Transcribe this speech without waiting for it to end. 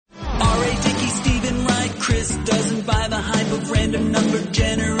list doesn't buy the hype of random number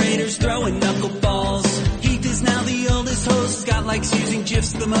generators throwing knuckleballs. Heath is now the oldest host. Scott likes using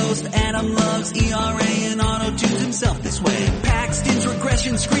GIFs the most. Adam loves ERA and auto-tunes himself this way. Paxton's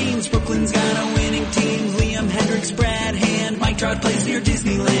regression screens. Brooklyn's got a winning team. Liam Hendricks, Brad Hand. Mike Trout plays near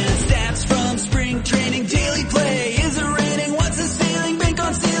Disneyland. Stats from spring training. Daily play is a rating. What's the ceiling? Bank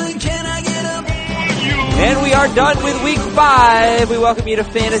on stealing. Can I get up? And we are done with week 5. We welcome you to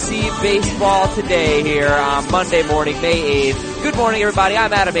Fantasy Baseball today here on Monday morning, May 8th. Good morning, everybody.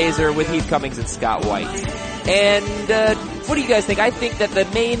 I'm Adam Azer with Heath Cummings and Scott White. And what do you guys think? I think that the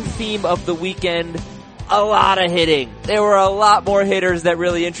main theme of the weekend, a lot of hitting. There were a lot more hitters that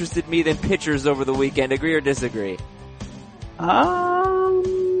really interested me than pitchers over the weekend. Agree or disagree? I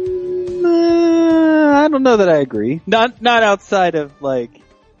don't know that I agree. Not outside of like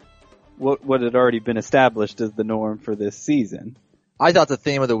what had already been established as the norm for this season. I thought the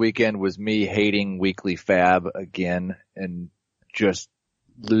theme of the weekend was me hating weekly fab again and just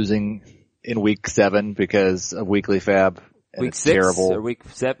losing in week 7 because of weekly fab. Week 6 terrible. or week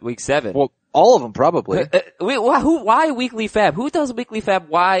 7? Well, all of them probably. Why weekly fab? Who does weekly fab?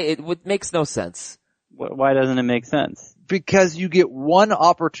 Why? It makes no sense. Why doesn't it make sense? Because you get one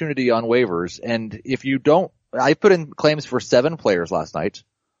opportunity on waivers, and if you don't, I put in claims for 7 players last night.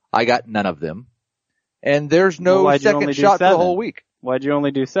 I got none of them. And there's no second shot for the whole week. Why'd you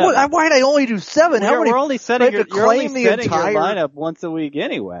only do 7? Why'd I only do 7? We're only setting your entire lineup once a week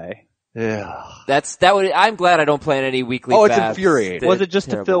anyway. Yeah. I'm glad I don't plan any weekly Oh, it's fabs. infuriating. Was it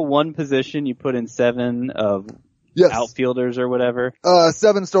just to fill one position you put in 7 of outfielders or whatever?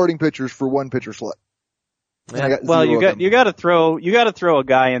 7 starting pitchers for 1 pitcher slot. Well, you got to throw a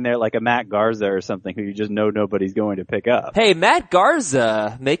guy in there like a Matt Garza or something who you just know nobody's going to pick up. Hey, Matt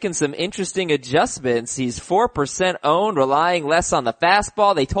Garza making some interesting adjustments. He's 4% owned, relying less on the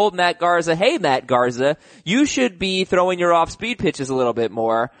fastball. They told Matt Garza, hey, Matt Garza, you should be throwing your off-speed pitches a little bit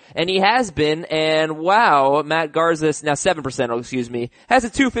more. And he has been, and wow, Matt Garza, now 7%, has a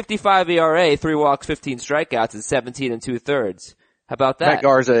 2.55 ERA, 3 walks, 15 strikeouts, and 17 2/3. How about that? Matt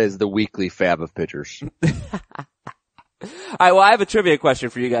Garza is the weekly fab of pitchers. All right, well, I have a trivia question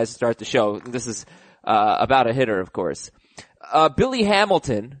for you guys to start the show. This is about a hitter, of course. Billy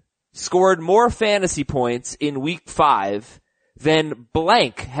Hamilton scored more fantasy points in week 5 than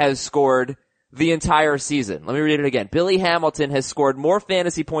blank has scored the entire season. Let me read it again. Billy Hamilton has scored more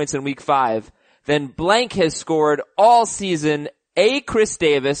fantasy points in week 5 than blank has scored all season. A, Chris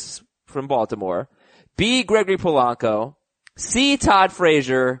Davis from Baltimore. B, Gregory Polanco. C, Todd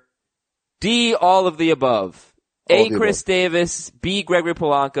Frazier. D, all of the above. A, Chris Davis. B, Gregory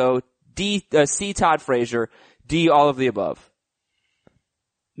Polanco. C, Todd Frazier. D, all of the above.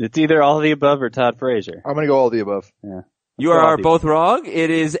 It's either all of the above or Todd Frazier. I'm gonna go all of the above. Yeah. You are both wrong. It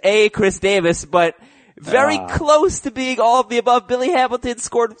is A, Chris Davis, but very close to being all of the above. Billy Hamilton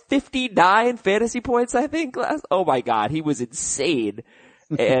scored 59 fantasy points, I think. Oh my God, he was insane.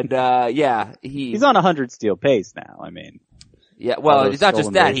 And, he's on 100 steal pace now, I mean. Yeah, well, it's not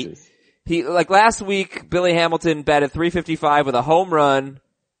just that. He, like last week, Billy Hamilton batted .355 with a home run,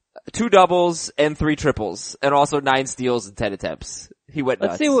 2 doubles, and 3 triples, and also 9 steals and 10 attempts. He went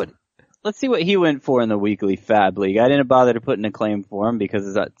nuts. Let's see what he went for in the weekly fab league. I didn't bother to put in a claim for him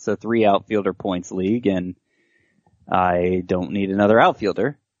because it's a 3 outfielder points league, and I don't need another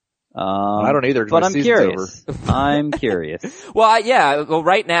outfielder. I don't either. But I'm curious. I'm curious. Well,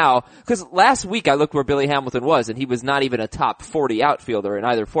 right now, because last week I looked where Billy Hamilton was, and he was not even a top 40 outfielder in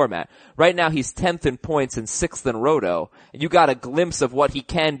either format. Right now he's 10th in points and 6th in roto. And you got a glimpse of what he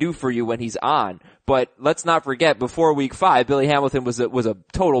can do for you when he's on. But let's not forget, before week 5, Billy Hamilton was a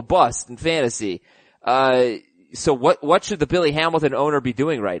total bust in fantasy. So what should the Billy Hamilton owner be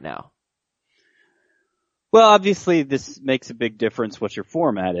doing right now? Well, obviously this makes a big difference what your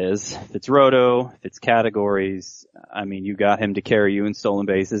format is. If it's roto, if it's categories, I mean, you got him to carry you in stolen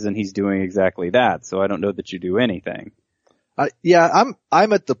bases and he's doing exactly that. So I don't know that you do anything. I'm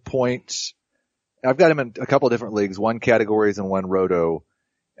at the point, I've got him in a couple of different leagues, 1 categories and 1 roto,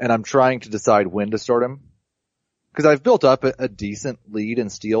 and I'm trying to decide when to start him. Cause I've built up a decent lead in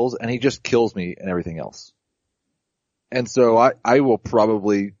steals and he just kills me in everything else. And so I will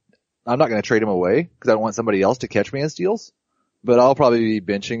probably, I'm not going to trade him away because I don't want somebody else to catch me in steals, but I'll probably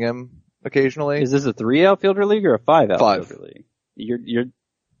be benching him occasionally. Is this a 3 outfielder league or a 5 outfielder league? You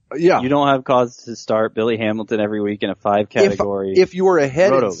don't have cause to start Billy Hamilton every week in a 5 category. If you were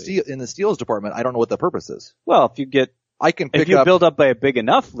ahead in the steals department, I don't know what the purpose is. Well, if you build up by a big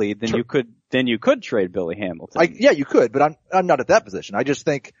enough lead, then you could trade Billy Hamilton. You could, but I'm not at that position. I just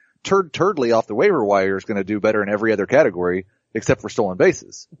think Turdley off the waiver wire is going to do better in every other category except for stolen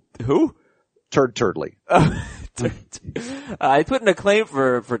bases. Who? Turdley. I put in a claim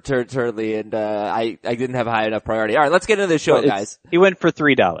for Turdley, and I didn't have a high enough priority. All right, let's get into the show, guys. He went for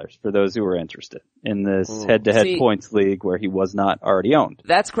 $3 for those who were interested in this head-to-head points league where he was not already owned.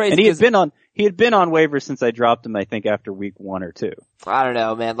 That's crazy. And he had been on waivers since I dropped him, I think, after week 1 or 2. I don't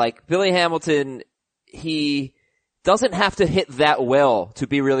know, man. Like Billy Hamilton, he doesn't have to hit that well to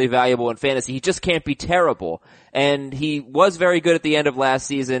be really valuable in fantasy. He just can't be terrible. And he was very good at the end of last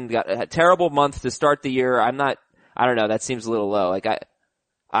season. Got a terrible month to start the year. I don't know. That seems a little low.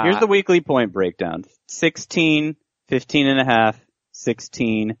 Here's the weekly point breakdown. 16, 15.5,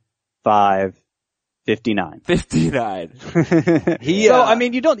 16, 5, 59. 59. So, I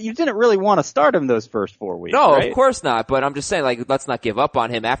mean, you didn't really want to start him those first 4 weeks. No, right? of course not. But I'm just saying, like, let's not give up on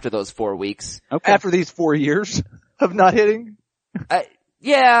him after those 4 weeks. Okay. After these 4 years of not hitting?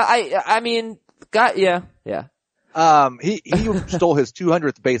 Yeah. He stole his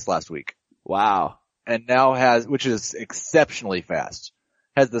 200th base last week. Wow. And now which is exceptionally fast,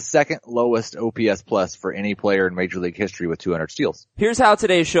 has the second lowest OPS plus for any player in Major League history with 200 steals. Here's how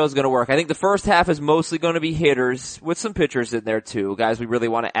today's show is going to work. I think the first half is mostly going to be hitters with some pitchers in there too. Guys we really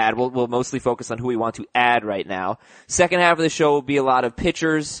want to add. We'll mostly focus on who we want to add right now. Second half of the show will be a lot of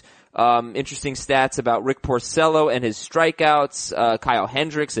pitchers. Interesting stats about Rick Porcello and his strikeouts, Kyle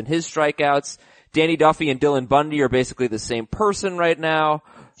Hendricks and his strikeouts. Danny Duffy and Dylan Bundy are basically the same person right now.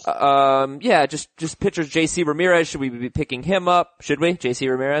 Just pitchers. JC Ramirez, should we be picking him up? Should we? JC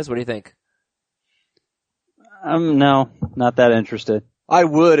Ramirez, what do you think? No, not that interested. I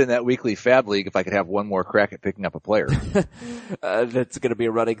would in that weekly Fab League if I could have one more crack at picking up a player. That's going to be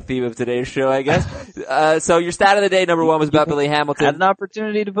a running theme of today's show, I guess. So your stat of the day, number 1, was about Billy Hamilton. Had an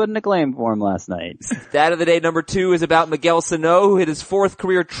opportunity to put in a claim for him last night. Stat of the day, number 2, is about Miguel Sano, who hit his 4th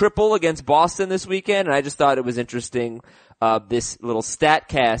career triple against Boston this weekend, and I just thought it was interesting, this little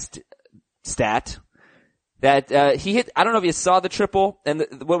StatCast stat. That, he hit, I don't know if you saw the triple, and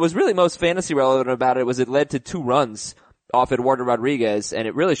what was really most fantasy relevant about it was it led to 2 runs off Eduardo Rodriguez, and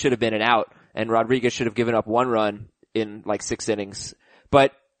it really should have been an out, and Rodriguez should have given up 1 run in like 6 innings.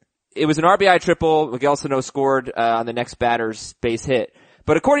 But it was an RBI triple. Miguel Sano scored on the next batter's base hit.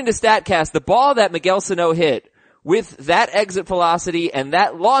 But according to StatCast, the ball that Miguel Sano hit with that exit velocity and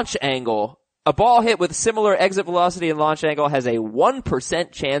that launch angle, a ball hit with similar exit velocity and launch angle has a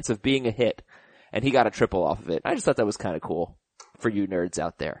 1% chance of being a hit. And he got a triple off of it. I just thought that was kind of cool for you nerds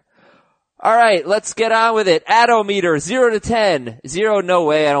out there. All right, let's get on with it. Adometer, 0 to 10. 0, no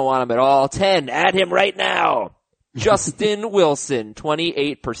way, I don't want him at all. 10, add him right now. Justin Wilson,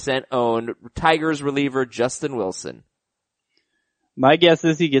 28% owned. Tigers reliever Justin Wilson. My guess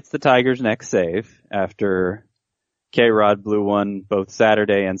is he gets the Tigers' next save after K-Rod blew one both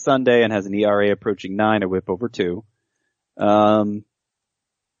Saturday and Sunday and has an ERA approaching 9, a whip over 2. But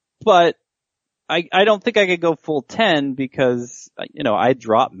I don't think I could go full 10 because, I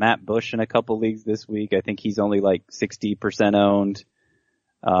dropped Matt Bush in a couple leagues this week. I think he's only like 60% owned.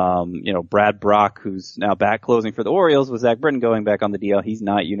 Brad Brock, who's now back closing for the Orioles with Zach Britton going back on the DL. He's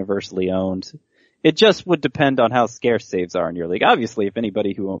not universally owned. It just would depend on how scarce saves are in your league. Obviously, if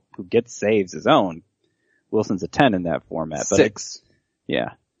anybody who gets saves is owned, Wilson's a 10 in that format. But 6.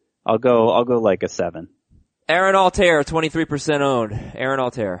 Yeah. I'll go like a 7. Aaron Altair, 23% owned. Aaron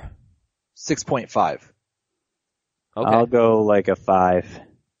Altair. 6.5. Okay. I'll go like a 5.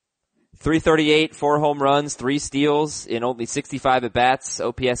 338, 4 home runs, 3 steals in only 65 at bats.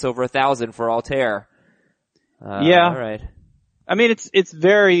 OPS over 1,000 for Altair. Yeah. All right. I mean, it's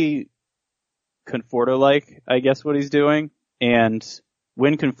very Conforto-like, I guess, what he's doing. And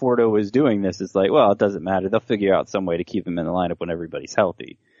when Conforto was doing this, it's like, well, it doesn't matter. They'll figure out some way to keep him in the lineup when everybody's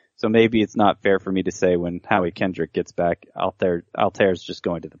healthy. So maybe it's not fair for me to say when Howie Kendrick gets back, Altair's just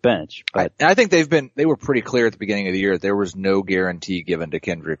going to the bench. But I think they were pretty clear at the beginning of the year that there was no guarantee given to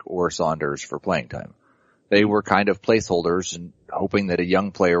Kendrick or Saunders for playing time. They were kind of placeholders and hoping that a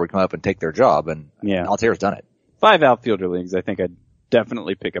young player would come up and take their job, and Altair's done it. 5 outfielder leagues, I think I'd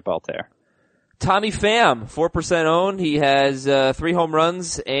definitely pick up Altair. Tommy Pham, 4% owned. He has 3 home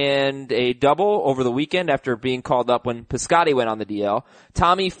runs and a double over the weekend after being called up when Piscotty went on the DL.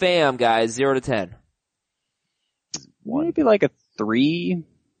 Tommy Pham, guys, 0 to 10. Maybe like a 3.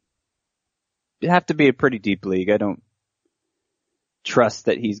 It'd have to be a pretty deep league. I don't trust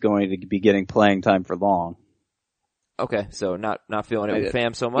that he's going to be getting playing time for long. Okay, so not feeling it with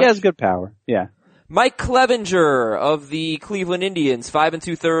Pham so much? He has good power, yeah. Mike Clevenger of the Cleveland Indians, 5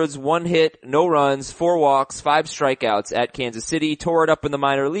 2/3, 1 hit, no runs, 4 walks, 5 strikeouts at Kansas City. Tore it up in the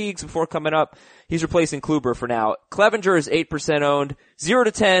minor leagues before coming up. He's replacing Kluber for now. Clevenger is 8% owned, 0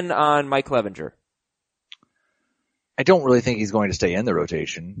 to 10 on Mike Clevenger. I don't really think he's going to stay in the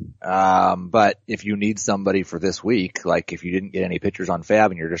rotation. But if you need somebody for this week, like if you didn't get any pitchers on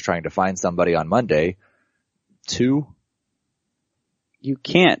Fab and you're just trying to find somebody on Monday, 2. You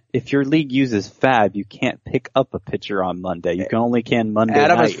can't, if your league uses Fab, you can't pick up a pitcher on Monday. You can Monday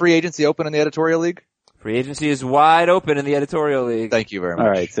Adam, night. is free agency open in the editorial league? Free agency is wide open in the editorial league. Thank you very much. All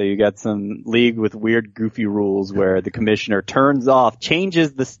right, so you got some league with weird, goofy rules where the commissioner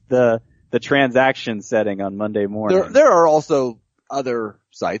changes the transaction setting on Monday morning. There are also other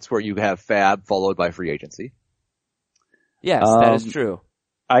sites where you have Fab followed by free agency. Yes, that is true.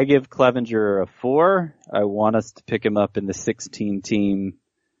 I give Clevenger a 4. I want us to pick him up in the 16-team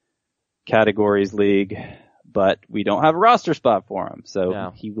categories league, but we don't have a roster spot for him,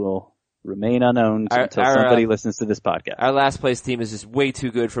 so he will remain unowned until somebody listens to this podcast. Our last place team is just way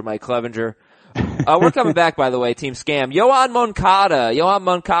too good for Mike Clevenger. We're coming back, by the way, Team Scam. Yohan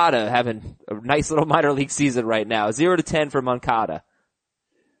Moncada having a nice little minor league season right now. 0-10 for Moncada.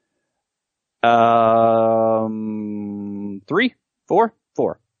 3, 4.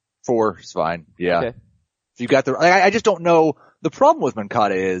 4 is fine. Yeah. Okay. If you got I just don't know. The problem with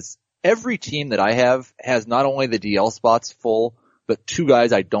Moncada is every team that I have has not only the DL spots full, but 2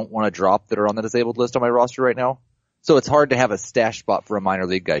 guys I don't want to drop that are on the disabled list on my roster right now. So it's hard to have a stash spot for a minor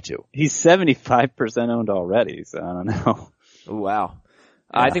league guy too. He's 75% owned already, so I don't know. Ooh, wow.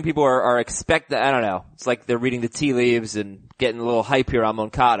 Yeah. I think people are expecting, I don't know. It's like they're reading the tea leaves and getting a little hype here on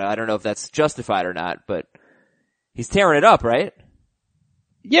Moncada. I don't know if that's justified or not, but he's tearing it up, right?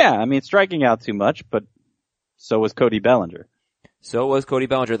 Yeah, I mean, striking out too much, but so was Cody Bellinger. So was Cody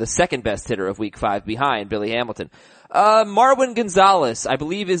Bellinger, the second best hitter of week 5 behind Billy Hamilton. Marwin Gonzalez, I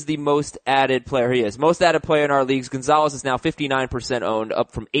believe, is the most added player he is. Most added player in our leagues. Gonzalez is now 59% owned,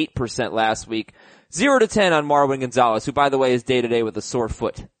 up from 8% last week. 0-10 on Marwin Gonzalez, who, by the way, is day-to-day with a sore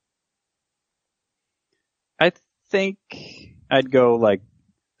foot. I think I'd go like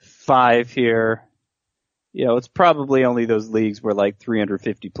 5 here. You know, it's probably only those leagues where like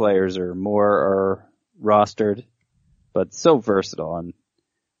 350 players or more are rostered, but so versatile, and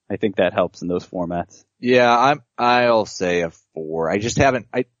I think that helps in those formats. Yeah, I'll say a 4. I just haven't,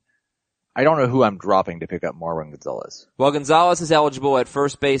 I don't know who I'm dropping to pick up Marwin Gonzalez. Well, Gonzalez is eligible at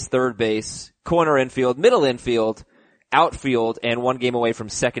first base, third base, corner infield, middle infield, outfield, and 1 game away from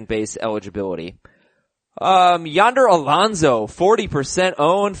second base eligibility. Yonder Alonso, 40%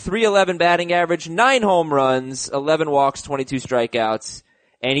 owned, 311 batting average, 9 home runs, 11 walks, 22 strikeouts,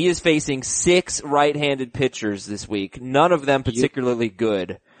 and he is facing 6 right-handed pitchers this week. None of them particularly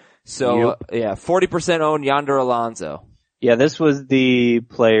good. So, 40% owned Yonder Alonso. Yeah, this was the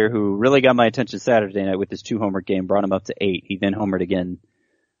player who really got my attention Saturday night with his 2-homer game, brought him up to 8. He then homered again,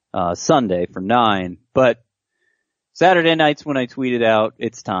 Sunday for 9. But Saturday nights when I tweeted out,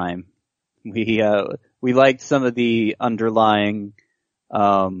 it's time. We liked some of the underlying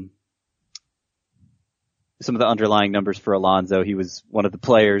numbers for Alonso. He was one of the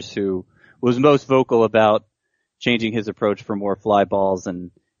players who was most vocal about changing his approach for more fly balls,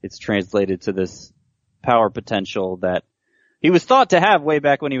 and it's translated to this power potential that he was thought to have way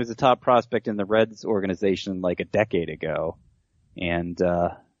back when he was a top prospect in the Reds organization like a decade ago. And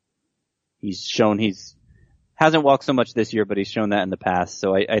he's shown hasn't walked so much this year, but he's shown that in the past.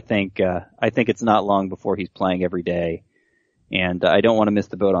 So I think it's not long before he's playing every day. And I don't want to miss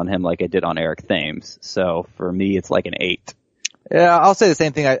the boat on him like I did on Eric Thames. So for me, it's like an 8. Yeah, I'll say the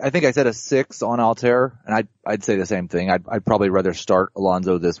same thing. I think I said a 6 on Altair, and I'd say the same thing. I'd probably rather start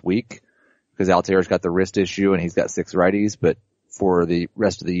Alonso this week because Altair's got the wrist issue and he's got 6 righties, but for the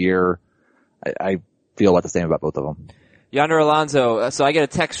rest of the year, I feel about the same about both of them. Yonder Alonso, so I get a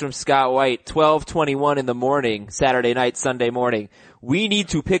text from Scott White, 12:21 in the morning, Saturday night, Sunday morning. We need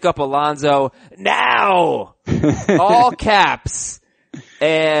to pick up Alonso now! All caps.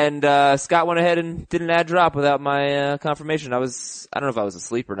 And Scott went ahead and did an ad drop without my confirmation. I don't know if I was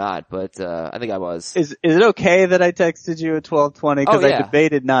asleep or not, but I think I was. Is it okay that I texted you at 12:20 because I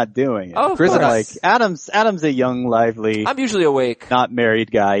debated not doing it? Oh, of Chris, course. like Adam's a young, lively, I'm usually awake. not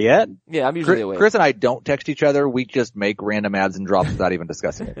married guy yet. Yeah, I'm usually awake. Chris and I don't text each other. We just make random ads and drops without even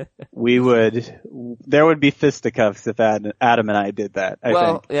discussing it. There would be fisticuffs if Adam and I did that, I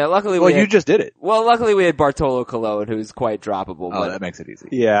think. Yeah, luckily you just did it. Well, luckily we had Bartolo Colon, who's quite droppable. Oh, but that makes it easy.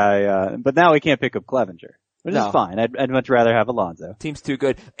 Yeah, but now we can't pick up Clevenger, which is fine. I'd much rather have Alonso. Team's too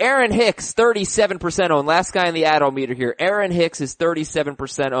good. Aaron Hicks, 37% owned. Last guy in the Adometer here. Aaron Hicks is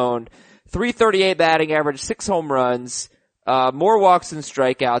 37% owned. 338 batting average, 6 home runs, more walks than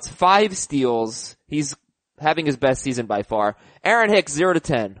strikeouts, 5 steals. He's having his best season by far. Aaron Hicks,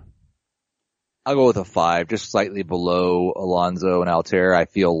 0-10. I'll go with a 5, just slightly below Alonso and Altair. I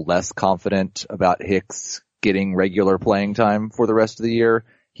feel less confident about Hicks getting regular playing time for the rest of the year.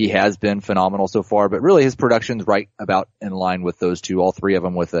 He has been phenomenal so far, but really his production's right about in line with those two. All three of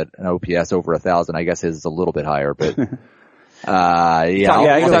them with an OPS over 1,000. I guess his is a little bit higher, but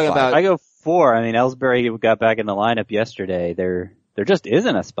I go 4. I mean, Ellsbury got back in the lineup yesterday. There just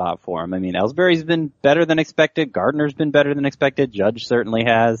isn't a spot for him. I mean, Ellsbury's been better than expected. Gardner's been better than expected. Judge certainly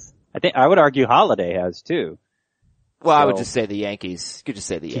has. I would argue Holiday has too. Well, I would just say the Yankees. You could just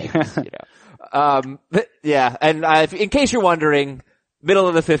say the Yankees, you know. But yeah, and in case you're wondering, middle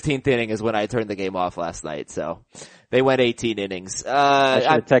of the 15th inning is when I turned the game off last night, so they went 18 innings. I should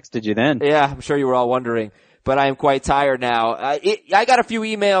have texted you then. Yeah, I'm sure you were all wondering, but I am quite tired now. I got a few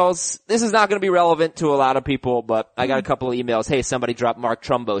emails. This is not going to be relevant to a lot of people, but I got a couple of emails. Hey, somebody dropped Mark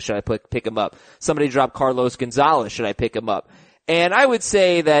Trumbo. Should I pick him up? Somebody dropped Carlos Gonzalez. Should I pick him up? And I would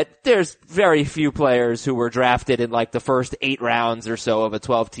say that there's very few players who were drafted in like the first 8 rounds or so of a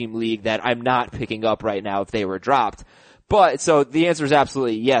 12-team league that I'm not picking up right now if they were dropped. But, so the answer is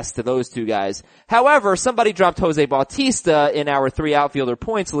absolutely yes to those two guys. However, somebody dropped Jose Bautista in our 3 outfielder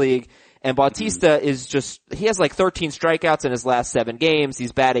points league, and Bautista is he has like 13 strikeouts in his last 7 games.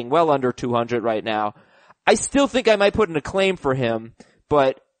 He's batting well under 200 right now. I still think I might put in a claim for him,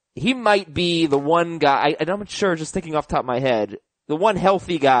 but he might be the one guy, and I'm not sure, just thinking off the top of my head, the one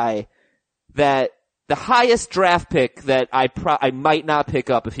healthy guy that the highest draft pick that I might not pick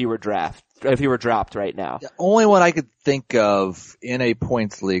up if he were dropped right now. The only one I could think of in a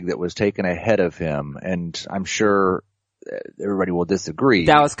points league that was taken ahead of him, and I'm sure everybody will disagree.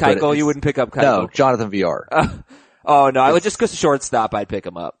 Dallas Keuchel, you wouldn't pick up Keuchel? No, Jonathan VR. I would just go to shortstop, I'd pick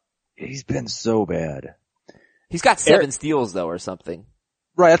him up. He's been so bad. He's got 7 steals though or something.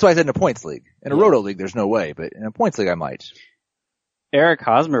 Right, that's why I said in a points league. In a roto league, there's no way, but in a points league, I might. Eric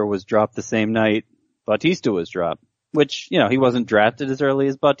Hosmer was dropped the same night Bautista was dropped, which, you know, he wasn't drafted as early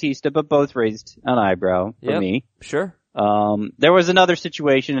as Bautista, but both raised an eyebrow for me. Sure. There was another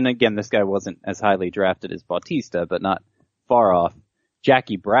situation, and again, this guy wasn't as highly drafted as Bautista, but not far off.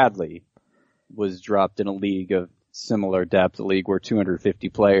 Jackie Bradley was dropped in a league of similar depth, a league where 250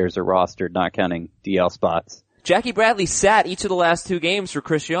 players are rostered, not counting DL spots. Jackie Bradley sat each of the last 2 games for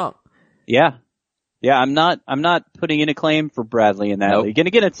Chris Young. Yeah. Yeah, I'm not putting in a claim for Bradley in that league. And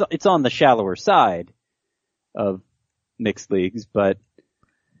again, it's on the shallower side of mixed leagues, but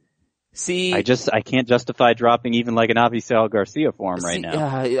see, I can't justify dropping even like an Avisail Garcia for him right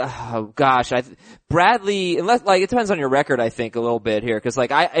now. Bradley, unless, like, it depends on your record, I think, a little bit here. Cause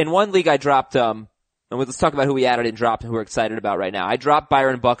like in one league I dropped, and let's talk about who we added and dropped and who we're excited about right now. I dropped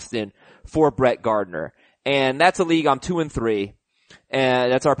Byron Buxton for Brett Gardner. And that's a league I'm 2-3.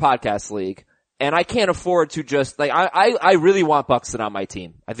 And that's our podcast league. And I can't afford to just, like, I really want Buxton on my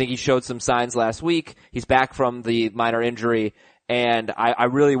team. I think he showed some signs last week. He's back from the minor injury. And I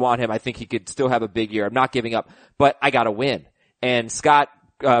really want him. I think he could still have a big year. I'm not giving up, but I gotta win. And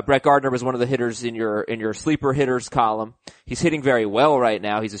Brett Gardner was one of the hitters in your sleeper hitters column. He's hitting very well right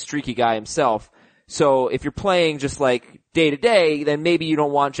now. He's a streaky guy himself. So if you're playing just like day to day, then maybe you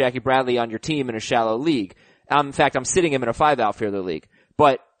don't want Jackie Bradley on your team in a shallow league. In fact, I'm sitting him in a 5 outfielder league.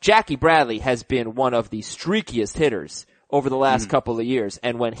 But Jackie Bradley has been one of the streakiest hitters over the last couple of years.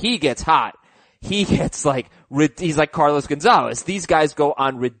 And when he gets hot, he gets he's like Carlos Gonzalez. These guys go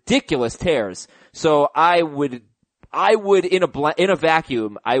on ridiculous tears. So I would in a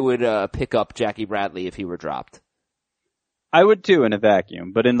vacuum, I would pick up Jackie Bradley if he were dropped. I would too in a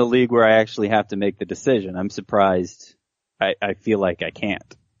vacuum, but in the league where I actually have to make the decision, I'm surprised. I feel like I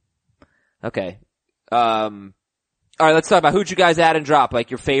can't. Okay. All right, let's talk about who'd you guys add and drop,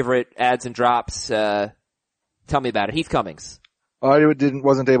 like your favorite adds and drops. Tell me about it. Heath Cummings. I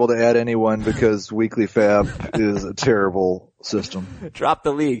wasn't able to add anyone because Weekly Fab is a terrible system. Drop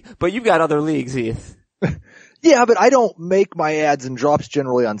the league. But you've got other leagues, Heath. Yeah, but I don't make my adds and drops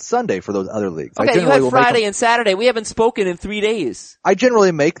generally on Sunday for those other leagues. Okay, you had Friday and Saturday. We haven't spoken in 3 days. I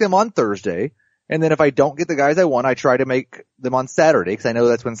generally make them on Thursday, and then if I don't get the guys I want, I try to make them on Saturday, because I know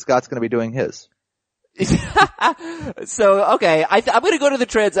that's when Scott's going to be doing his. So, okay, I'm going to go to the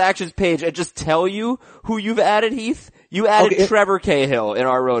transactions page and just tell you who you've added, Heath. You added Trevor Cahill in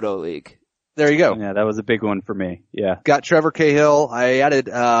our Roto League. There you go. Yeah, that was a big one for me. Yeah. Got Trevor Cahill. I added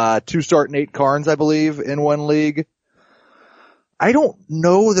 2-start Nate Carnes, I believe, in one league. I don't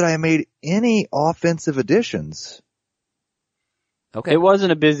know that I made any offensive additions. Okay. It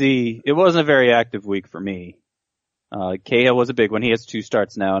wasn't a very active week for me. Cahill was a big one. He has 2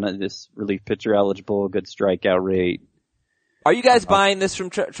 starts now, and this relief pitcher eligible, good strikeout rate. Are you guys buying this from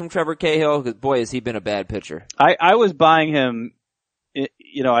Trevor Cahill? 'Cause boy, has he been a bad pitcher. I was buying him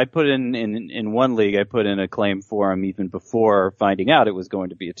I put in one league, I put in a claim for him even before finding out it was going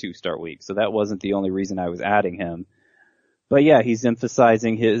to be a 2-start week. So that wasn't the only reason I was adding him. But yeah, he's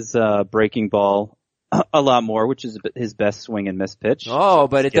emphasizing his breaking ball a lot more, which is his best swing and miss pitch. Oh,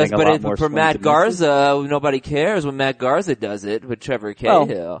 but it does. But for Matt Garza, nobody cares when Matt Garza does it with Trevor Cahill.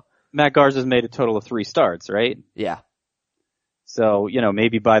 Well, Matt Garza's made a total of 3 starts, right? Yeah. So,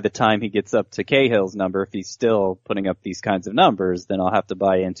 maybe by the time he gets up to Cahill's number, if he's still putting up these kinds of numbers, then I'll have to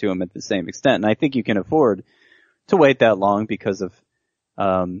buy into him at the same extent. And I think you can afford to wait that long because of,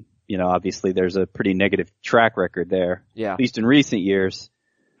 obviously there's a pretty negative track record there. Yeah. At least in recent years.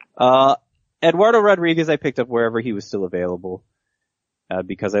 Eduardo Rodriguez I picked up wherever he was still available,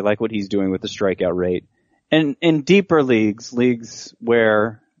 because I like what he's doing with the strikeout rate. And in deeper leagues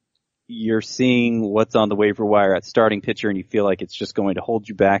where you're seeing what's on the waiver wire at starting pitcher and you feel like it's just going to hold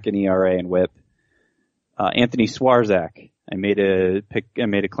you back in ERA and WHIP, Anthony Swarzak, I made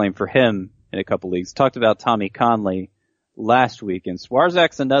a claim for him in a couple leagues. Talked about Tommy Conley last week, and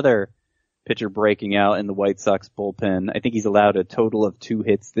Swarzak's another pitcher breaking out in the White Sox bullpen. I think he's allowed a total of 2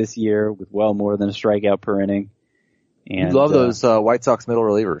 hits this year with well more than a strikeout per inning. And you love those White Sox middle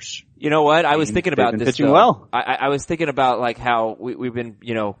relievers. You know what? I was thinking about this. Pitching well. I was thinking about like how we've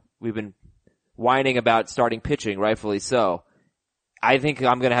been whining about starting pitching, rightfully so. I think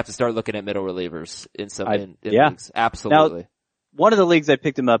I'm going to have to start looking at middle relievers in leagues. Absolutely. Now, one of the leagues I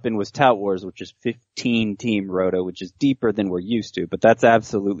picked him up in was Tout Wars, which is 15-team roto, which is deeper than we're used to, but that's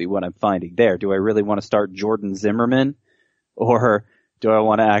absolutely what I'm finding there. Do I really want to start Jordan Zimmerman, or do I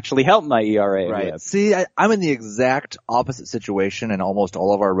want to actually help my ERA? Right. See, I'm in the exact opposite situation in almost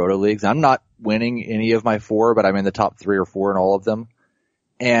all of our roto leagues. I'm not winning any of my 4, but I'm in the top 3 or 4 in all of them.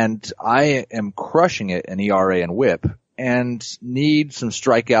 And I am crushing it in ERA and WHIP and need some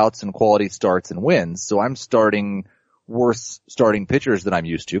strikeouts and quality starts and wins. So I'm starting worse starting pitchers than I'm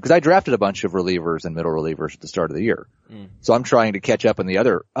used to, because I drafted a bunch of relievers and middle relievers at the start of the year. So I'm trying to catch up in the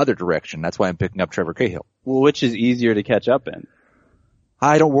other direction. That's why I'm picking up Trevor Cahill. Well, which is easier to catch up in?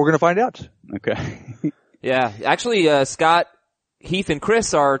 we're going to find out. Okay. Yeah. Actually, Scott, Heath, and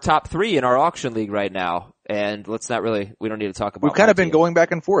Chris are top 3 in our auction league right now. And we don't need to talk about. We've kind of been going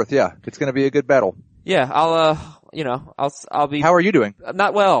back and forth. Yeah. It's going to be a good battle. Yeah. I'll be. How are you doing?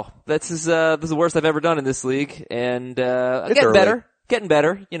 Not well. This is the worst I've ever done in this league. And, getting early. better. Getting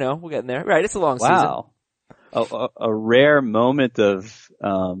better. We're getting there. Right. It's a long season. Wow. A rare moment of,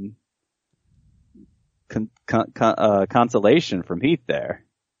 consolation from Heath there.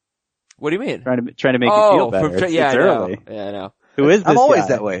 What do you mean? Trying to make you feel better. It's early. Yeah, I know. Who is this I'm always guy?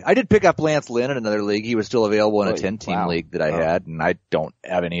 that way. I did pick up Lance Lynn in another league. He was still available in a Oh, 10-team wow. league that I had, and I don't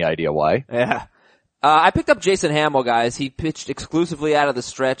have any idea why. Yeah. I picked up Jason Hamill, guys. He pitched exclusively out of the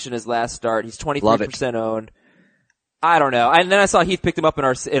stretch in his last start. He's 23% owned. I don't know. And then I saw Heath picked him up in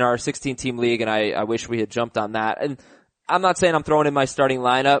our 16-team league, and I wish we had jumped on that. And I'm not saying I'm throwing in my starting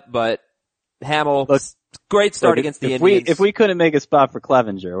lineup, but Hamill, great start against the Indians. If we couldn't make a spot for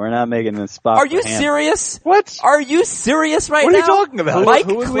Clevenger, we're not making a spot Are for you Hamill. serious? What? Are you serious right What now? are you talking about? Mike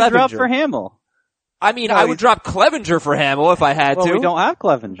Who would Clevenger. we drop for Hamill? I mean, No, I would drop Clevenger for Hamill if I had Well, to. we don't have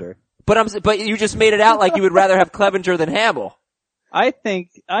Clevenger. But you just made it out like you would rather have Clevenger than Hamill. I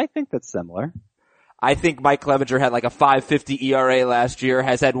think that's similar. I think Mike Clevenger had like a 5.50 ERA last year,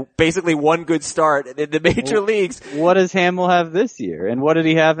 has had basically one good start in the major leagues. What does Hamill have this year? And what did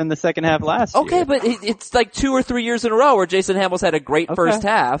he have in the second half last year? Okay, but it's like 2 or 3 years in a row where Jason Hamill's had a great first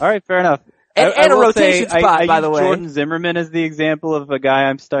half. All right, fair enough. And I a will rotation say, spot, I by use the way. Jordan Zimmerman as the example of a guy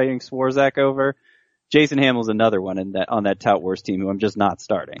I'm starting Swarzak over. Jason Hamill's another one on that Tout Wars team who I'm just not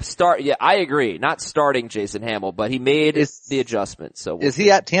starting. Yeah, I agree. Not starting Jason Hamill, but he made the adjustment. So Is he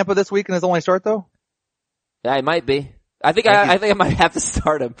at Tampa this week in his only start though? Yeah, he might be. I think I might have to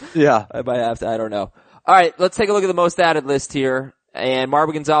start him. Yeah. I might have to. I don't know. All right, let's take a look at the most added list here. And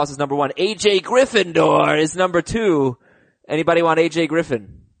Marvin Gonzalez is number 1. AJ Gryffindor is number 2. Anybody want AJ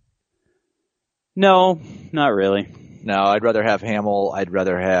Griffin? No, not really. No, I'd rather have Hamill. I'd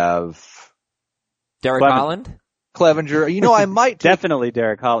rather have Derek Clement. Holland? Clevenger. I might take Definitely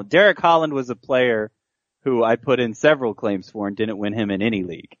Derek Holland. Derek Holland was a player who I put in several claims for and didn't win him in any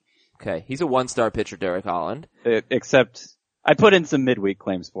league. Okay, he's a 1-star pitcher, Derek Holland. Except I put in some midweek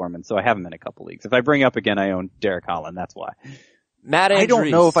claims for him, and so I have him in a couple leagues. If I bring up again, I own Derek Holland. That's why. Matt Andrees. I don't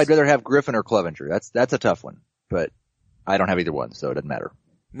know if I'd rather have Griffin or Clevenger. That's a tough one, but I don't have either one, so it doesn't matter.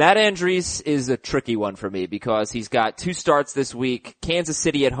 Matt Andrees is a tricky one for me because he's got 2 starts this week, Kansas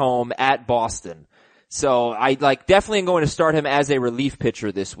City at home, at Boston. So I definitely am going to start him as a relief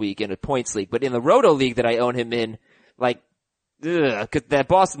pitcher this week in a points league. But in the Roto league that I own him in, 'cause that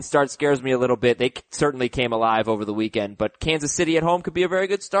Boston start scares me a little bit. They certainly came alive over the weekend, but Kansas City at home could be a very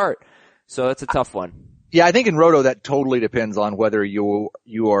good start. So that's a tough one. Yeah, I think in Roto that totally depends on whether you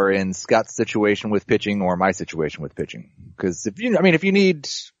are in Scott's situation with pitching or my situation with pitching. Because if you need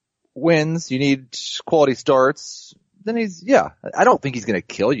wins, you need quality starts, then I don't think he's going to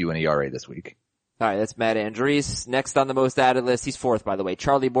kill you in ERA this week. All right, that's Matt Andrees. Next on the most added list, he's 4th, by the way.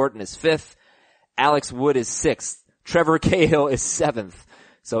 Charlie Morton is 5th. Alex Wood is 6th. Trevor Cahill is 7th.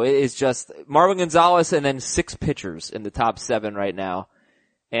 So it is just Marwin Gonzalez and then 6 pitchers in the top 7 right now.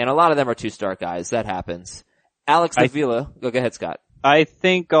 And a lot of them are 2-start guys. That happens. Alex Avila. Go ahead, Scott. I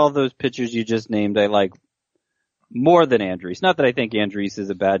think all those pitchers you just named I like more than Andrees. Not that I think Andrees is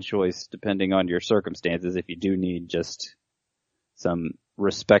a bad choice depending on your circumstances if you do need just some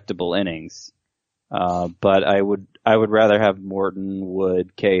respectable innings. But I would rather have Morton,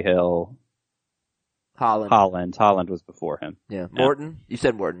 Wood, Cahill, Holland. Holland was before him. Yeah. Morton? You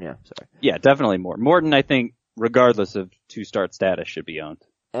said Morton, yeah. Sorry. Yeah, definitely Morton. Morton, I think, regardless of 2-start status, should be owned.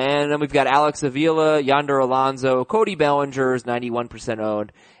 And then we've got Alex Avila, Yonder Alonso, Cody Bellinger is 91%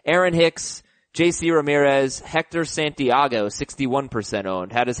 owned, Aaron Hicks, JC Ramirez, Hector Santiago, 61%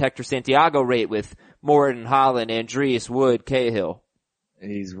 owned. How does Hector Santiago rate with Morton, Holland, Andrees, Wood, Cahill?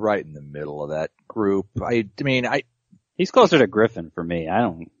 He's right in the middle of that group. He's closer to Griffin for me.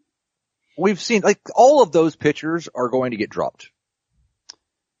 We've seen, all of those pitchers are going to get dropped.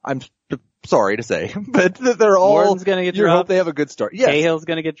 I'm sorry to say, but they're all, Morton's gonna get dropped. Hope they have a good start. Yes. Cahill's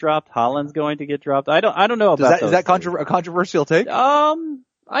gonna get dropped. Holland's going to get dropped. I don't know about that. Is that a controversial take?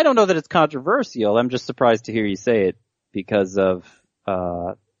 I don't know that it's controversial. I'm just surprised to hear you say it because of,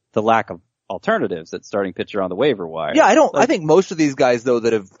 the lack of alternatives at starting pitcher on the waiver wire. Yeah, I think most of these guys though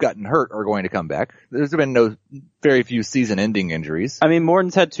that have gotten hurt are going to come back. There's been very few season ending injuries. I mean,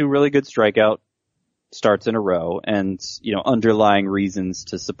 Morton's had 2 really good strikeout starts in a row and, underlying reasons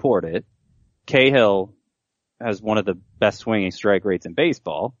to support it. Cahill has one of the best swinging strike rates in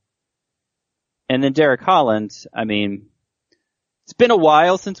baseball. And then Derek Holland, it's been a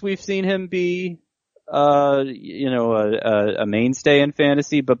while since we've seen him be, a mainstay in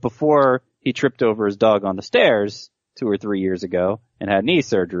fantasy, but before he tripped over his dog on the stairs 2 or 3 years ago and had knee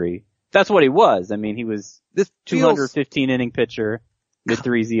surgery, that's what he was. He was this 215 inning pitcher.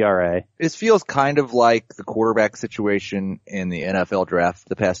 Mid-3s ERA. This feels kind of like the quarterback situation in the NFL draft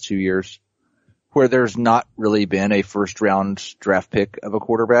the past 2 years, where there's not really been a first-round draft pick of a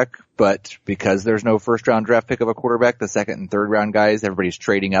quarterback, but because there's no first-round draft pick of a quarterback, the second and third-round guys, everybody's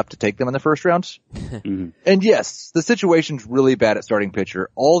trading up to take them in the first rounds. Mm-hmm. And yes, the situation's really bad at starting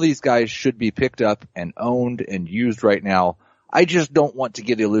pitcher. All these guys should be picked up and owned and used right now. I just don't want to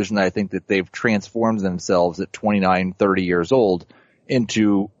give the illusion that I think that they've transformed themselves at 29, 30 years old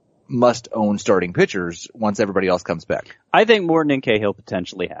into must-own starting pitchers once everybody else comes back. I think Morton and Cahill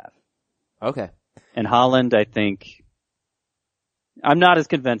potentially have. Okay. And Holland, I think, I'm not as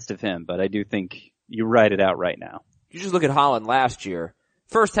convinced of him, but I do think you write it out right now. You just look at Holland last year.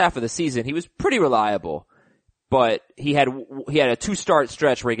 First half of the season, he was pretty reliable, but he had a 2-start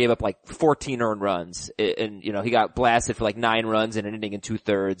stretch where he gave up 14 earned runs. And, he got blasted for 9 runs in an inning and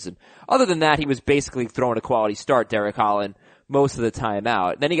 2/3. And other than that, he was basically throwing a quality start, Derek Holland, most of the time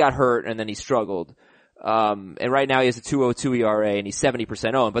out. Then he got hurt and then he struggled. And right now he has a 2.02 ERA and he's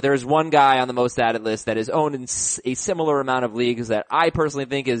 70% owned. But there is one guy on the most added list that is owned in a similar amount of leagues that I personally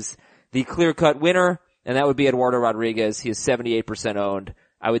think is the clear-cut winner, and that would be Eduardo Rodriguez. He is 78% owned.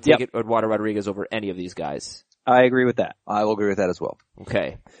 I would take Eduardo Rodriguez over any of these guys. I agree with that. I will agree with that as well.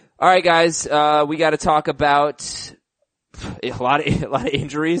 Okay. All right, guys. We got to talk about a lot of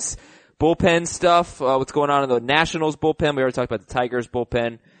injuries. Bullpen stuff, what's going on in the Nationals bullpen. We already talked about the Tigers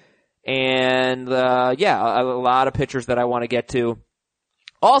bullpen. And, a lot of pitchers that I want to get to.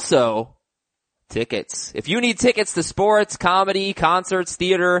 Also, tickets. If you need tickets to sports, comedy, concerts,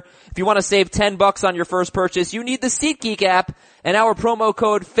 theater, if you want to save $10 on your first purchase, you need the SeatGeek app and our promo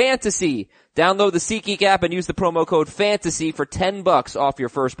code FANTASY. Download the SeatGeek app and use the promo code FANTASY for $10 off your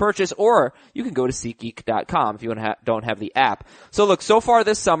first purchase, or you can go to SeatGeek.com if you don't have the app. So look, so far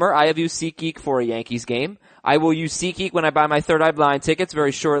this summer, I have used SeatGeek for a Yankees game. I will use SeatGeek when I buy my Third Eye Blind tickets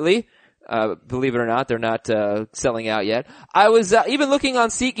very shortly. Believe it or not, they're not selling out yet. I was even looking on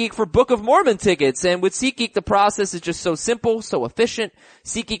SeatGeek for Book of Mormon tickets, and with SeatGeek, the process is just so simple, so efficient.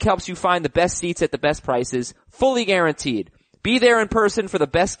 SeatGeek helps you find the best seats at the best prices, fully guaranteed. Be there in person for the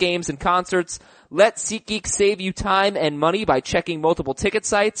best games and concerts. Let SeatGeek save you time and money by checking multiple ticket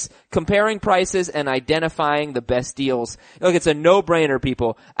sites, comparing prices, and identifying the best deals. Look, it's a no-brainer,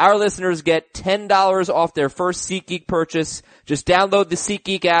 people. Our listeners get $10 off their first SeatGeek purchase. Just download the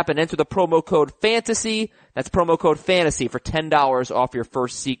SeatGeek app and enter the promo code FANTASY. That's promo code FANTASY for $10 off your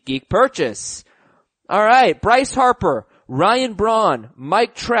first SeatGeek purchase. All right, Bryce Harper, Ryan Braun,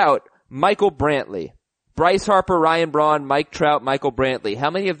 Mike Trout, Michael Brantley. Bryce Harper, Ryan Braun, Mike Trout, Michael Brantley.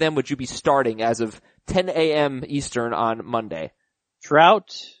 How many of them would you be starting as of 10 a.m. Eastern on Monday?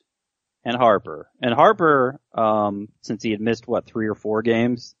 Trout and Harper. And Harper, since he had missed, 3 or 4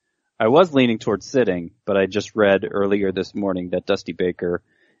 games, I was leaning towards sitting, but I just read earlier this morning that Dusty Baker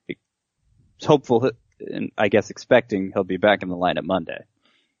is hopeful, and I guess expecting he'll be back in the lineup Monday.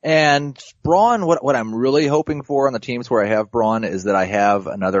 And Braun, what I'm really hoping for on the teams where I have Braun is that I have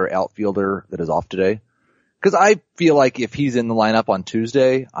another outfielder that is off today. Because I feel like if he's in the lineup on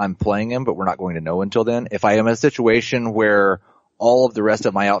Tuesday, I'm playing him, but we're not going to know until then. If I am in a situation where all of the rest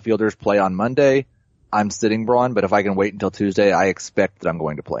of my outfielders play on Monday, I'm sitting Braun, but if I can wait until Tuesday, I expect that I'm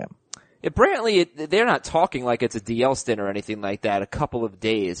going to play him. Yeah, Brantley, they're not talking like it's a DL stint or anything like that, a couple of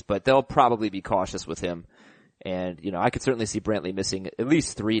days, but they'll probably be cautious with him. And, I could certainly see Brantley missing at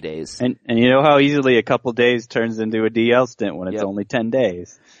least 3 days. And you know how easily a couple days turns into a DL stint when it's only 10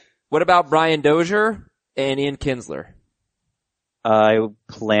 days. What about Brian Dozier and Ian Kinsler? I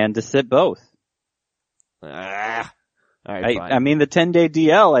plan to sit both. All right, fine. I mean, the 10-day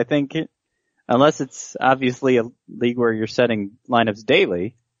DL, I think, unless it's obviously a league where you're setting lineups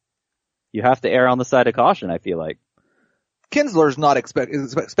daily, you have to err on the side of caution, I feel like. Kinsler's not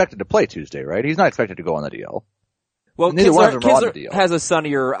expected to play Tuesday, right? He's not expected to go on the DL. Well, neither one of them are on the Kinsler DL. has a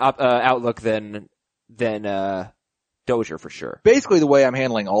sunnier outlook than Dozier for sure. Basically, the way I'm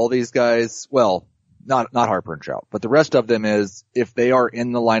handling all these guys, well, not Harper and Trout, but the rest of them is if they are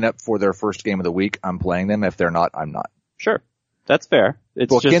in the lineup for their first game of the week, I'm playing them. If they're not, I'm not. Sure. That's fair.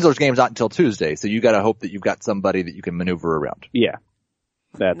 Kinsler's game's not until Tuesday, so you gotta hope that you've got somebody that you can maneuver around. Yeah.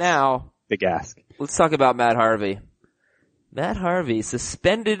 That's now, big ask. Let's talk about Matt Harvey. Matt Harvey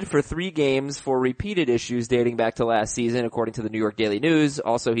suspended for 3 games for repeated issues dating back to last season, according to the New York Daily News.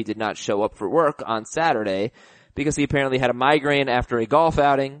 Also, he did not show up for work on Saturday because he apparently had a migraine after a golf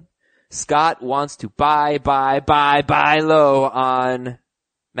outing. Scott wants to buy low on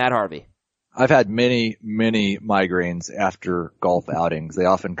Matt Harvey. I've had many migraines after golf outings. They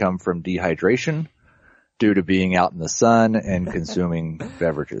often come from dehydration due to being out in the sun and consuming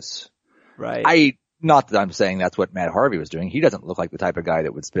beverages. Right. Not that I'm saying that's what Matt Harvey was doing. He doesn't look like the type of guy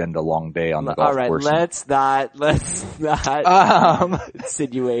that would spend a long day on the golf course. All right, let's not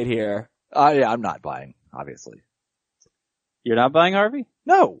insinuate here. Yeah, I'm not buying, obviously. You're not buying Harvey?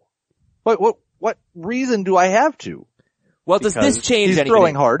 No. What reason do I have to? Well, does this change he's anything?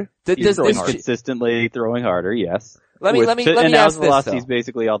 Throwing hard. He's consistently throwing harder, yes. Let me ask this, velocity's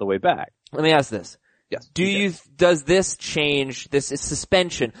basically all the way back. Let me ask this. Yes. Does this change, this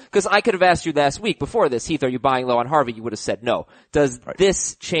suspension? Because I could have asked you last week before this, Heath, are you buying low on Harvey? You would have said no. Does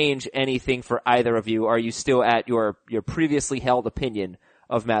this change anything for either of you? Are you still at your previously held opinion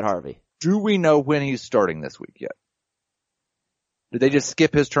of Matt Harvey? Do we know when he's starting this week yet? Did they just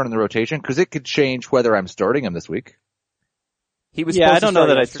skip his turn in the rotation? Because it could change whether I'm starting him this week. I don't know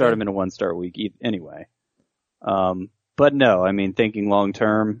that I'd start him in a 1-start week anyway. But no, I mean, thinking long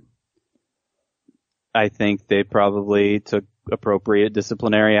term, I think they probably took appropriate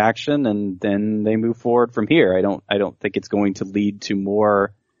disciplinary action and then they move forward from here. I don't think it's going to lead to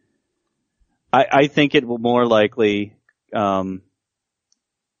more. I think it will more likely, I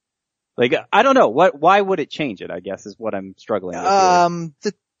don't know. Why would it change it? I guess is what I'm struggling with here.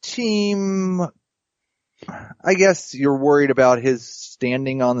 The team, I guess you're worried about his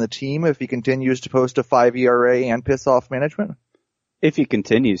standing on the team if he continues to post a 5 ERA and piss off management? If he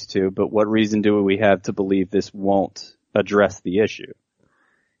continues to, but what reason do we have to believe this won't address the issue?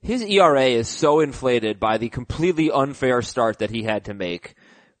 His ERA is so inflated by the completely unfair start that he had to make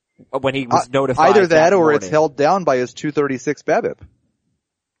when he was notified. Either that or morning. It's held down by his 236 BABIP.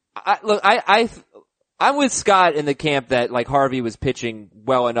 I'm with Scott in the camp that like Harvey was pitching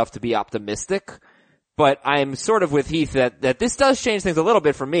well enough to be optimistic. But I'm sort of with Heath that this does change things a little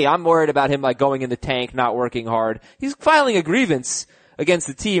bit for me. I'm worried about him like going in the tank, not working hard. He's filing a grievance against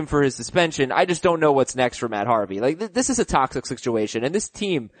the team for his suspension. I just don't know what's next for Matt Harvey. Like this is a toxic situation, and this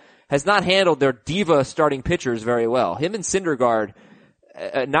team has not handled their diva starting pitchers very well. Him and Syndergaard,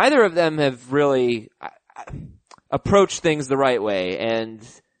 neither of them have really approached things the right way, and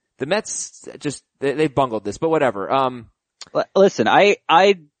the Mets just they bungled this. But whatever. Listen,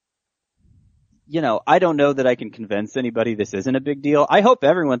 I don't know that I can convince anybody this isn't a big deal. I hope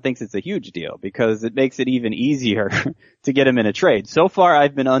everyone thinks it's a huge deal because it makes it even easier to get him in a trade. So far,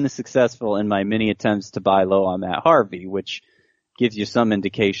 I've been unsuccessful in my many attempts to buy low on Matt Harvey, which gives you some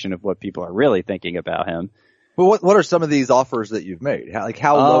indication of what people are really thinking about him. Well, what are some of these offers that you've made?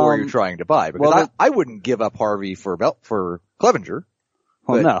 How low are you trying to buy? Because I wouldn't give up Harvey for Clevenger.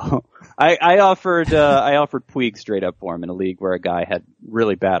 Well, no. I offered Puig straight up for him in a league where a guy had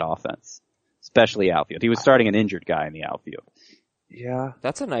really bad offense, especially outfield. He was starting an injured guy in the outfield. Yeah.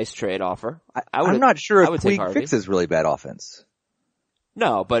 That's a nice trade offer. I'm not sure if Puig fixes really bad offense.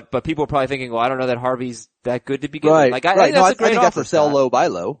 No, but people are probably thinking, well, I don't know that Harvey's that good to begin with. Like, I think that's a sell low, buy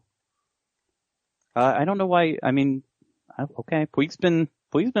low. I don't know why. I mean, okay, Puig's been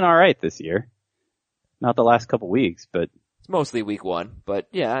alright this year. Not the last couple weeks, but. It's mostly week 1, but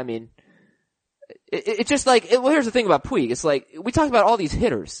yeah, I mean, it's just like, well, here's the thing about Puig. It's like, we talked about all these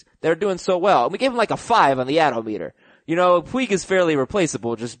hitters that are doing so well, and we gave him like a 5 on the Atometer. Puig is fairly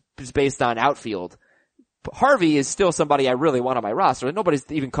replaceable just based on outfield. Harvey is still somebody I really want on my roster, and nobody's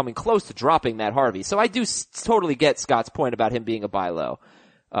even coming close to dropping that Harvey. So I do totally get Scott's point about him being a buy low.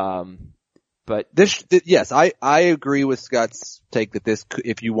 But yes, I agree with Scott's take that this,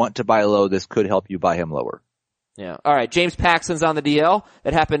 if you want to buy low, this could help you buy him lower. Yeah. All right. James Paxton's on the DL.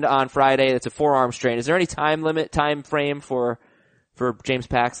 That happened on Friday. It's a forearm strain. Is there any time frame for James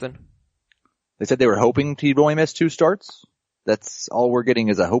Paxton? They said they were hoping he'd only miss 2 starts. That's all we're getting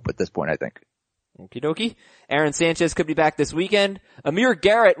is a hope at this point, I think. Okie dokie. Aaron Sanchez could be back this weekend. Amir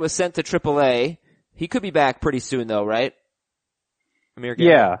Garrett was sent to AAA. He could be back pretty soon though, right? Amir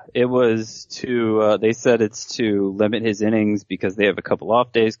Garrett. Yeah, it was they said it's to limit his innings because they have a couple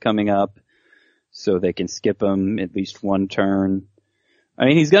off days coming up. So they can skip him at least one turn. I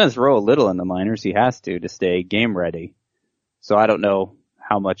mean, he's gonna throw a little in the minors. He has to stay game ready. So I don't know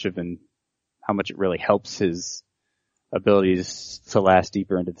how much it really helps his ability to last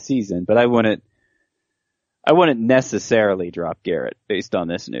deeper into the season. But I wouldn't necessarily drop Garrett based on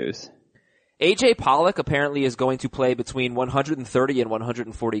this news. AJ Pollock apparently is going to play between 130 and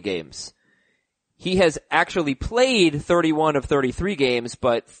 140 games. He has actually played 31 of 33 games,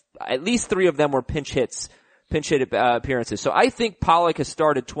 but at least 3 of them were pinch hit appearances. So I think Pollock has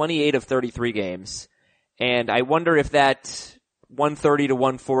started 28 of 33 games, and I wonder if that 130 to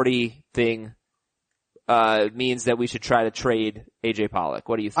 140 thing means that we should try to trade AJ Pollock.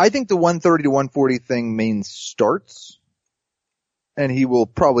 What do you think? I think the 130 to 140 thing means starts, and he will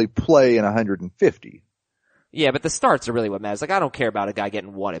probably play in 150. Yeah, but the starts are really what matters. Like, I don't care about a guy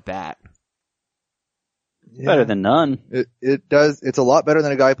getting 1 at bat. Yeah. Better than none. It does. It's a lot better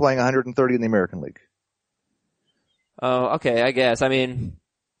than a guy playing 130 in the American League. Oh, okay, I guess. I mean,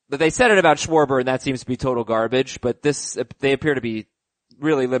 but they said it about Schwarber, and that seems to be total garbage. But they appear to be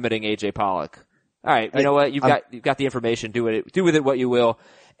really limiting AJ Pollock. All right, you know what? You've got the information. Do with it what you will.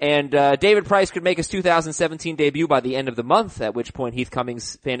 And David Price could make his 2017 debut by the end of the month, at which point Heath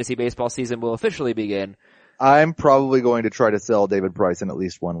Cummings' fantasy baseball season will officially begin. I'm probably going to try to sell David Price in at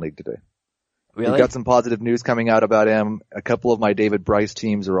least one league today. Really? We've got some positive news coming out about him. A couple of my David Price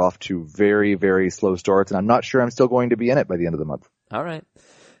teams are off to very, very slow starts, and I'm not sure I'm still going to be in it by the end of the month. All right.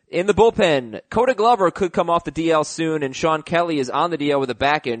 In the bullpen, Coda Glover could come off the DL soon, and Sean Kelly is on the DL with a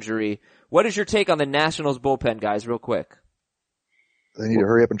back injury. What is your take on the Nationals bullpen, guys, real quick? They need to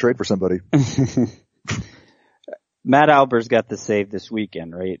hurry up and trade for somebody. Matt Albert's got the save this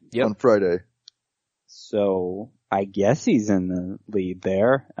weekend, right? Yep. On Friday. So I guess he's in the lead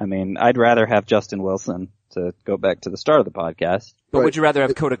there. I mean, I'd rather have Justin Wilson, to go back to the start of the podcast. But right. Would you rather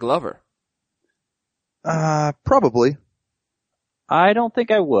have Coda Glover? Probably. I don't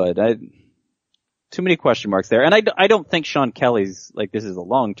think I would. Too many question marks there. And I don't think Sean Kelly's, this is a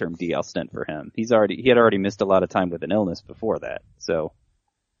long-term DL stint for him. He had already missed a lot of time with an illness before that, so.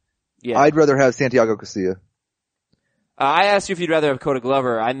 Yeah. I'd rather have Santiago Casilla. I asked you if you'd rather have Coda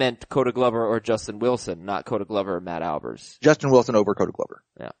Glover. I meant Coda Glover or Justin Wilson, not Coda Glover or Matt Albers. Justin Wilson over Coda Glover.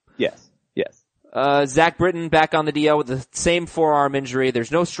 Yeah. Yes. Zach Britton back on the DL with the same forearm injury.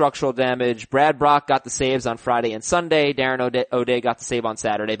 There's no structural damage. Brad Brock got the saves on Friday and Sunday. Darren O'Day got the save on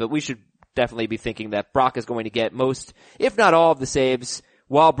Saturday, but we should definitely be thinking that Brock is going to get most, if not all of the saves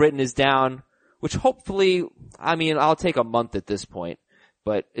while Britton is down, which hopefully, I'll take a month at this point,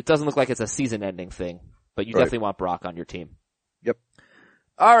 but it doesn't look like it's a season ending thing. But you definitely want Brock on your team. Yep.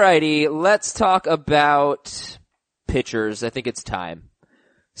 Alrighty, let's talk about pitchers. I think it's time.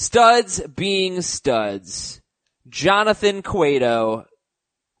 Studs being studs. Jonathan Cueto.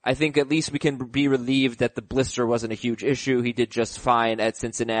 I think at least we can be relieved that the blister wasn't a huge issue. He did just fine at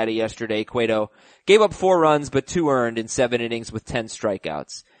Cincinnati yesterday. Cueto gave up 4 runs, but 2 earned in 7 innings with 10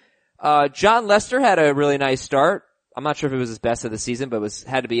 strikeouts. John Lester had a really nice start. I'm not sure if it was his best of the season, but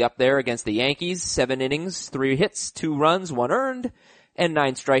had to be up there against the Yankees. 7 innings, 3 hits, 2 runs, 1 earned, and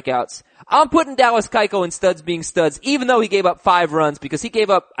 9 strikeouts. I'm putting Dallas Keuchel in studs being studs, even though he gave up 5 runs, because he gave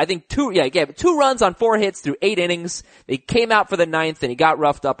up, I think he gave up 2 runs on 4 hits through 8 innings. They came out for the 9th and he got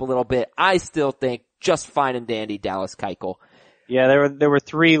roughed up a little bit. I still think just fine and dandy Dallas Keuchel. Yeah, there were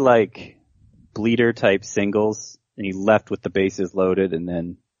 3 like bleeder type singles, and he left with the bases loaded, and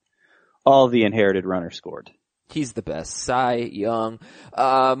then all the inherited runners scored. He's the best. Cy Young.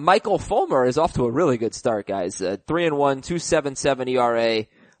 Michael Fulmer is off to a really good start, guys. 3-1, 2.77 ERA,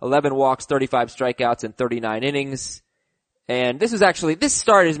 11 walks, 35 strikeouts, and 39 innings. And this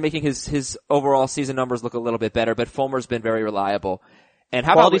start is making his overall season numbers look a little bit better, but Fulmer's been very reliable. And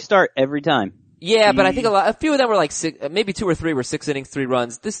how Quality about start every time. Yeah, but I think a few of them were like 6, maybe 2 or 3 were 6 innings, 3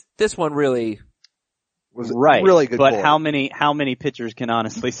 runs. This one really was right. Really good. But quality. how many pitchers can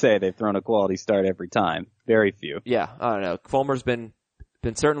honestly say they've thrown a quality start every time? Very few. Yeah, I don't know. Fulmer's been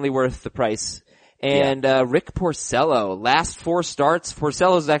certainly worth the price. And Rick Porcello, last 4 starts,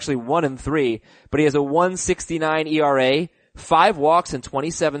 Porcello's actually 1-3, but he has a 1.69 ERA, 5 walks and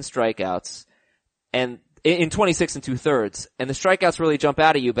 27 strikeouts, and in 26 2/3. And the strikeouts really jump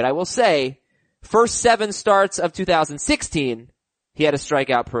out at you, but I will say, first 7 starts of 2016, he had a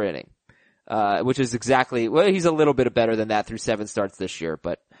strikeout per inning. Which is he's a little bit better than that through 7 starts this year,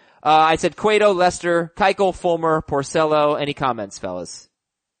 but, I said Cueto, Lester, Keuchel, Fulmer, Porcello. Any comments, fellas?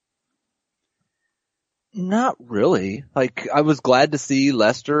 Not really. Like, I was glad to see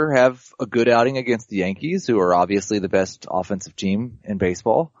Lester have a good outing against the Yankees, who are obviously the best offensive team in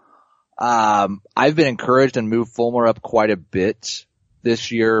baseball. I've been encouraged and moved Fulmer up quite a bit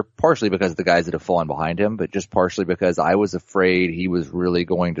this year, partially because of the guys that have fallen behind him, but just partially because I was afraid he was really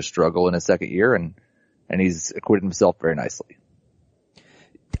going to struggle in his second year, and he's acquitted himself very nicely.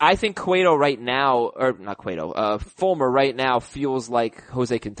 I think Fulmer right now feels like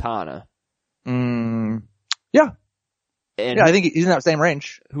Jose Quintana. Yeah. And I think he's in that same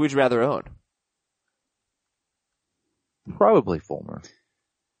range. Who would you rather own? Probably Fulmer.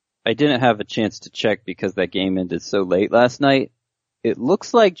 I didn't have a chance to check because that game ended so late last night. It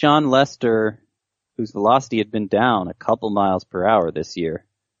looks like John Lester, whose velocity had been down a couple miles per hour this year,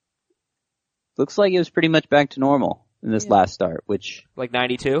 looks like it was pretty much back to normal in this last start, which... Like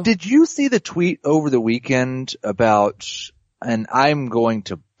 92? Did you see the tweet over the weekend about, and I'm going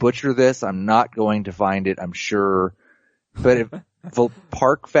to butcher this, I'm not going to find it, I'm sure, but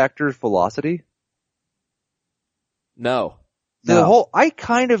park factors velocity? No. I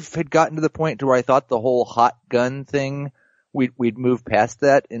kind of had gotten to the point to where I thought the whole hot gun thing, we'd move past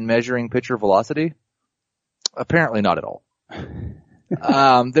that in measuring pitcher velocity. Apparently not at all.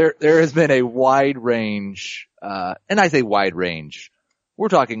 There has been a wide range, and I say wide range, we're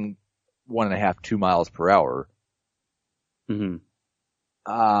talking 1.5, 2 miles per hour. Mm-hmm.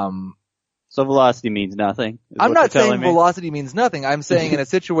 So velocity means nothing? I'm not saying velocity means nothing. I'm saying in a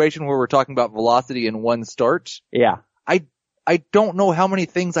situation where we're talking about velocity in one start. Yeah. I don't know how many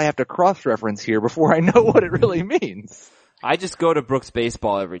things I have to cross-reference here before I know what it really means. I just go to Brooks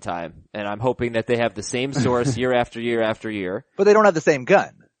Baseball every time, and I'm hoping that they have the same source year after year after year. But they don't have the same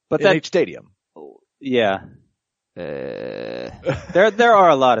gun. But in each stadium. Yeah. There are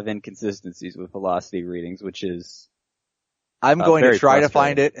a lot of inconsistencies with velocity readings, which is... I'm going to try to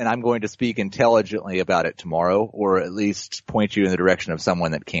find it, and I'm going to speak intelligently about it tomorrow, or at least point you in the direction of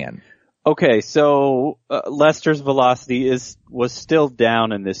someone that can. Okay, so Lester's velocity was still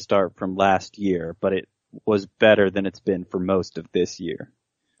down in this start from last year, but it was better than it's been for most of this year.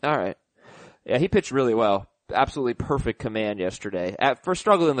 All right. Yeah, he pitched really well. Absolutely perfect command yesterday. First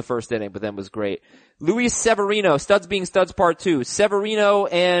struggled in the first inning, but then was great. Luis Severino, studs being studs part 2. Severino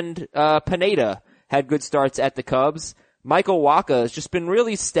and Pineda had good starts at the Cubs. Michael Wacha has just been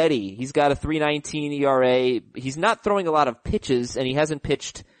really steady. He's got a 3.19 ERA. He's not throwing a lot of pitches, and he hasn't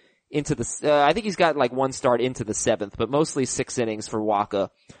pitched into I think he's got like 1 start into the 7th, but mostly 6 innings for Wacha.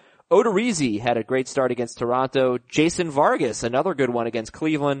 Odorizzi had a great start against Toronto. Jason Vargas, another good one against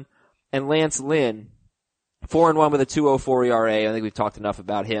Cleveland. And Lance Lynn, 4-1 with a 2.04 ERA. I think we've talked enough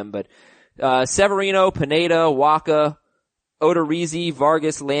about him, but Severino, Pineda, Wacha, Odorizzi,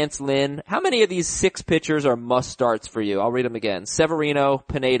 Vargas, Lance Lynn. How many of these 6 pitchers are must starts for you? I'll read them again. Severino,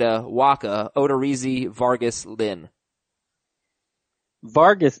 Pineda, Wacha, Odorizzi, Vargas, Lynn.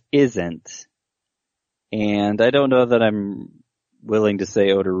 Vargas isn't, and I don't know that I'm willing to say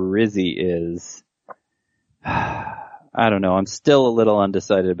Odorizzi is. I don't know. I'm still a little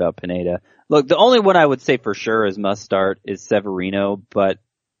undecided about Pineda. Look, the only one I would say for sure is must start is Severino, but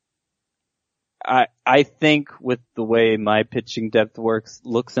I think with the way my pitching depth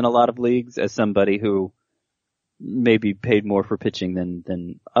looks in a lot of leagues, as somebody who maybe paid more for pitching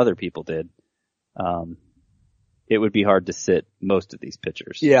than other people did, it would be hard to sit most of these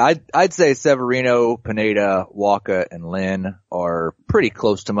pitchers. Yeah, I'd say Severino, Pineda, Waka, and Lynn are pretty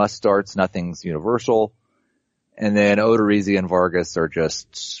close to must starts. Nothing's universal. And then Odorizzi and Vargas are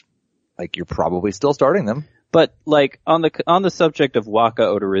just, like, you're probably still starting them. But, like, on the subject of Waka,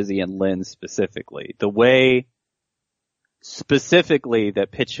 Odorizzi, and Lynn specifically, the way specifically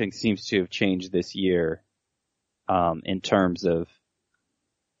that pitching seems to have changed this year, in terms of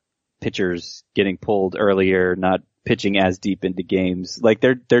pitchers getting pulled earlier, not pitching as deep into games. Like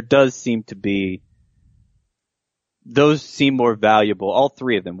there does seem to be, those seem more valuable. All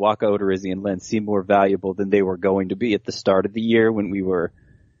three of them, Waka, Odorizzi, and Lynn, seem more valuable than they were going to be at the start of the year when we were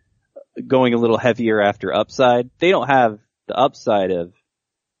going a little heavier after upside. They don't have the upside of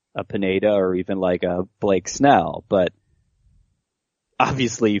a Pineda or even like a Blake Snell, but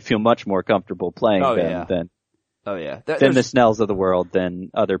obviously you feel much more comfortable playing them than the Snells of the world, than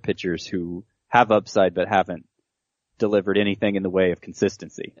other pitchers who have upside but haven't delivered anything in the way of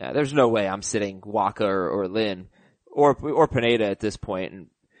consistency. Yeah, there's no way I'm sitting Waka or Lynn or Pineda at this point. And,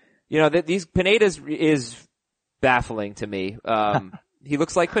 you know, these Pineda's is baffling to me. He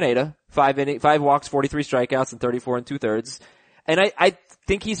looks like Pineda, 5 walks, 43 strikeouts, and 34 2/3. And I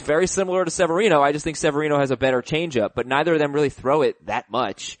think he's very similar to Severino. I just think Severino has a better changeup, but neither of them really throw it that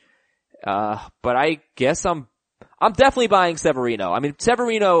much. But I guess I'm definitely buying Severino. I mean,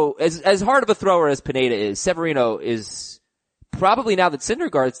 Severino, as hard of a thrower as Pineda is, Severino is probably, now that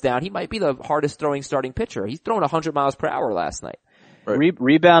Syndergaard's down, he might be the hardest throwing starting pitcher. He's throwing 100 miles per hour last night. Right.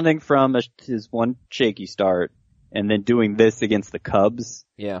 Rebounding from his one shaky start and then doing this against the Cubs.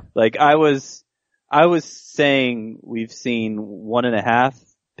 Yeah. Like I was saying we've seen 1.5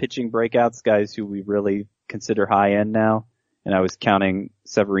 pitching breakouts, guys who we really consider high end now. And I was counting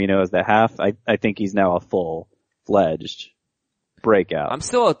Severino as the half. I think he's now a full-fledged breakout. I'm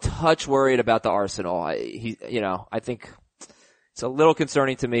still a touch worried about the arsenal. I think it's a little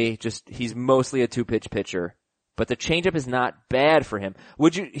concerning to me. Just, he's mostly a 2-pitch pitcher, but the changeup is not bad for him.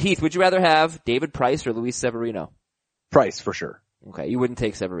 Heath, would you rather have David Price or Luis Severino? Price, for sure. Okay, you wouldn't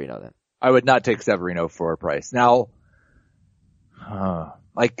take Severino then. I would not take Severino for a Price. Now,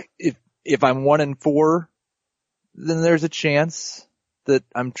 like, if I'm 1-4, then there's a chance that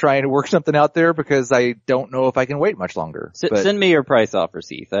I'm trying to work something out there because I don't know if I can wait much longer. Send me your Price offers,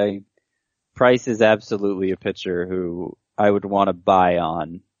 Heath. Price is absolutely a pitcher who I would want to buy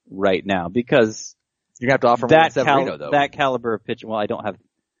on right now because you're gonna have to offer more than Severino though. That caliber of pitcher. Well, I don't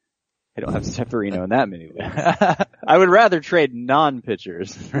have Severino in that many ways. I would rather trade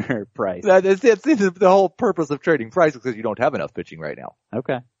non-pitchers for Price. It's the whole purpose of trading Price because you don't have enough pitching right now.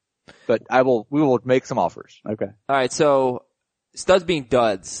 Okay. But we will make some offers. Okay. Alright, so, studs being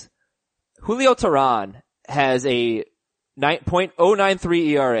duds. Julio Teheran has a 0.093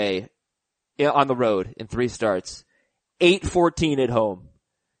 ERA on the road in 3 starts. 8.14 at home.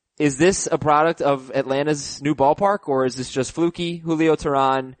 Is this a product of Atlanta's new ballpark, or is this just fluky? Julio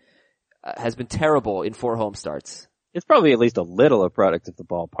Teheran has been terrible in 4 home starts. It's probably at least a little a product of the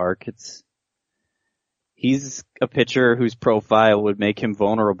ballpark. He's a pitcher whose profile would make him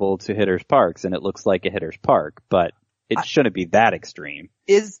vulnerable to hitters' parks, and it looks like a hitter's park, but it shouldn't be that extreme.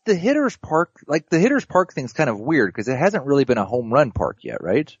 Is the hitter's park, like the hitter's park thing's kind of weird because it hasn't really been a home run park yet,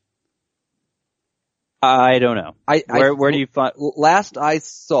 right? I don't know. Where do you find? Last I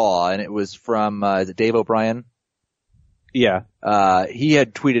saw, and it was from is it Dave O'Brien? Yeah. He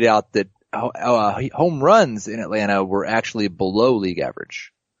had tweeted out that home runs in Atlanta were actually below league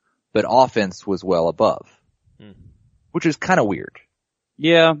average, but offense was well above, which is kind of weird.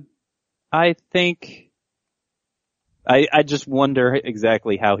 Yeah, I think. I just wonder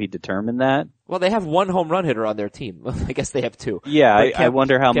exactly how he determined that. Well, they have 1 home run hitter on their team. I guess they have 2. Yeah, I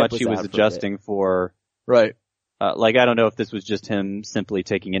wonder how much he was adjusting for. Right. Like, I don't know if this was just him simply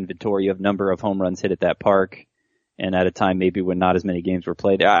taking inventory of number of home runs hit at that park, and at a time maybe when not as many games were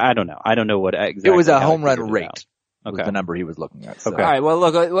played. I don't know. I don't know what exactly. It was a home run rate. Okay. Was the number he was looking at. So. Okay. All right. Well,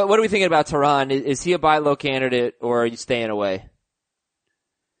 look, what are we thinking about Teheran? Is he a buy low candidate, or are you staying away?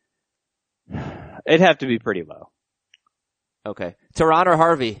 It'd have to be pretty low. Okay. Teheran or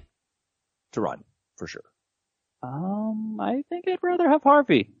Harvey? Teheran, for sure. I think I'd rather have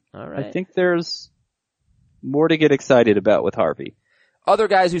Harvey. All right. I think there's more to get excited about with Harvey. Other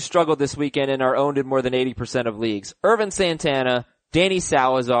guys who struggled this weekend and are owned in more than 80% of leagues: Irvin Santana, Danny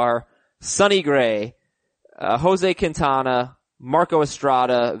Salazar, Sonny Gray, Jose Quintana, Marco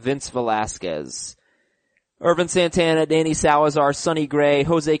Estrada, Vince Velasquez. Irvin Santana, Danny Salazar, Sonny Gray,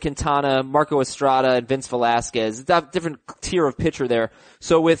 Jose Quintana, Marco Estrada, and Vince Velasquez. It's a different tier of pitcher there.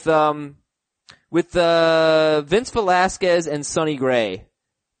 So with Vince Velasquez and Sonny Gray,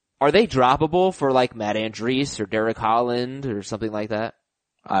 are they droppable for like Matt Andriese or Derek Holland or something like that?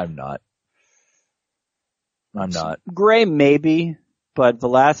 I'm not. Gray maybe, but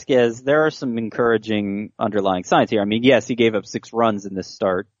Velasquez, there are some encouraging underlying signs here. I mean, yes, he gave up 6 runs in this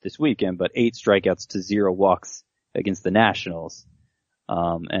start this weekend, but 8 strikeouts to 0 walks against the Nationals.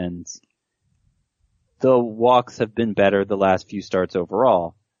 And the walks have been better the last few starts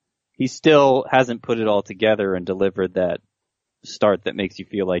overall. He still hasn't put it all together and delivered that start that makes you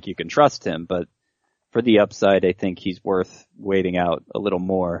feel like you can trust him, but for the upside, I think he's worth waiting out a little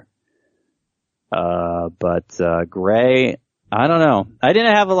more. But Gray, I don't know. I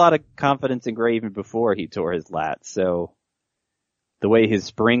didn't have a lot of confidence in Gray even before he tore his lat. So the way his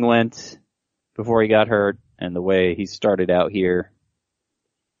spring went before he got hurt and the way he started out here.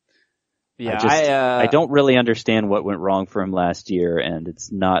 Yeah, I don't really understand what went wrong for him last year, and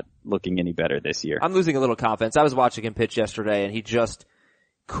it's not looking any better this year. I'm losing a little confidence. I was watching him pitch yesterday, and he just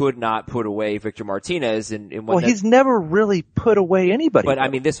could not put away Victor Martinez. Well, he's never really put away anybody. But, I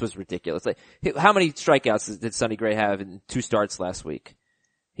mean, this was ridiculous. Like, how many strikeouts did Sonny Gray have in 2 starts last week?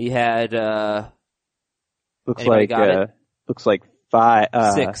 He had, looks like 5,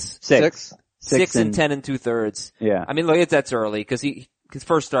 6. 6. 6 and 10 and 2/3. Yeah. I mean, look, that's early, cause his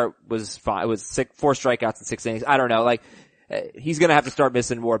first start was fine. It was 4 strikeouts in 6 innings. I don't know, like, he's gonna have to start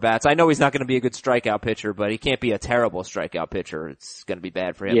missing more bats. I know he's not gonna be a good strikeout pitcher, but he can't be a terrible strikeout pitcher. It's gonna be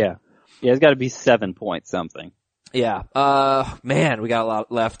bad for him. Yeah. Yeah, it's gotta be 7 point something. Yeah. Man, we got a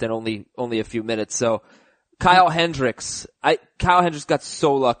lot left and only a few minutes. So, Kyle Hendricks got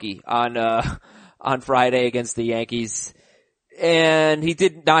so lucky on Friday against the Yankees. And he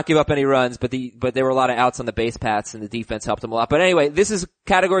did not give up any runs, but there were a lot of outs on the base paths and the defense helped him a lot. But anyway, this is a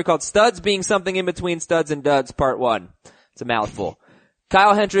category called studs being something in between studs and duds, part 1. It's a mouthful.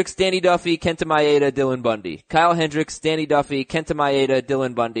 Kyle Hendricks, Danny Duffy, Kenta Maeda, Dylan Bundy. Kyle Hendricks, Danny Duffy, Kenta Maeda,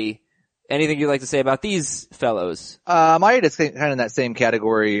 Dylan Bundy. Anything you'd like to say about these fellows? Maeda's kind of in that same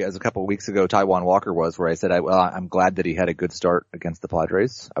category as a couple of weeks ago Taijuan Walker was, where I said, I'm glad that he had a good start against the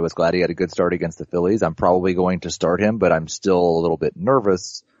Padres. I was glad he had a good start against the Phillies. I'm probably going to start him, but I'm still a little bit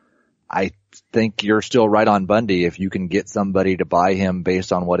nervous. I think you're still right on Bundy. If you can get somebody to buy him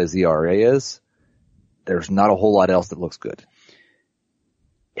based on what his ERA is, there's not a whole lot else that looks good.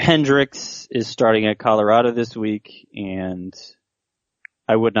 Hendricks is starting at Colorado this week, and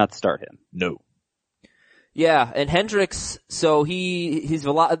I would not start him. No. Yeah, and Hendricks, so he's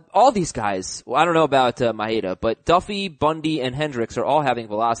all these guys, well, I don't know about Maeda, but Duffy, Bundy, and Hendricks are all having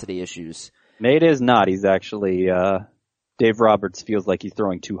velocity issues. Maeda is not. He's actually, Dave Roberts feels like he's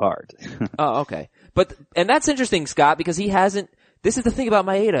throwing too hard. Oh, okay. And that's interesting, Scott, because this is the thing about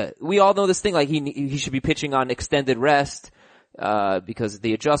Maeda. We all know this thing, like he should be pitching on extended rest, because of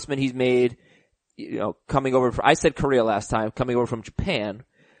the adjustment he's made. You know, coming over I said Korea last time, coming over from Japan.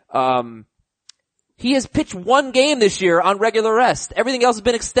 He has pitched 1 game this year on regular rest. Everything else has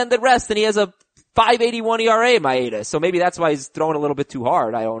been extended rest, and he has a 5.81 ERA, Maeda. So maybe that's why he's throwing a little bit too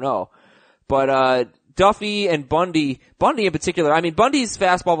hard. I don't know. But, Duffy and Bundy in particular, I mean, Bundy's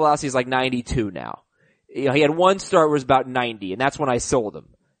fastball velocity is like 92 now. You know, he had 1 start where it was about 90, and that's when I sold him.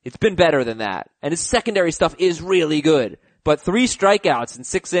 It's been better than that. And his secondary stuff is really good. But 3 strikeouts in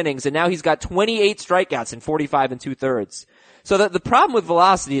 6 innings, and now he's got 28 strikeouts in 45 and 2/3. So the problem with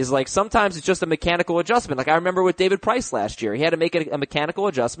velocity is like sometimes it's just a mechanical adjustment. Like I remember with David Price last year. He had to make a mechanical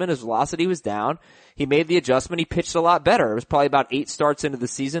adjustment. His velocity was down. He made the adjustment. He pitched a lot better. It was probably about 8 starts into the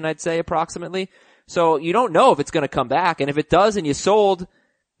season, I'd say, approximately. So you don't know if it's going to come back. And if it does and you sold,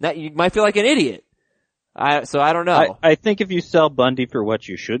 that you might feel like an idiot. So I don't know. I think if you sell Bundy for what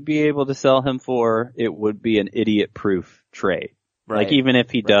you should be able to sell him for, it would be an idiot-proof trade. Right. Like even if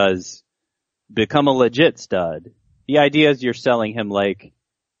he does become a legit stud, the idea is you're selling him like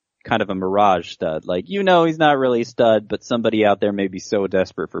kind of a mirage stud. Like, you know, he's not really a stud, but somebody out there may be so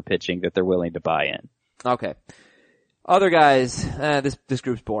desperate for pitching that they're willing to buy in. Okay. Other guys, this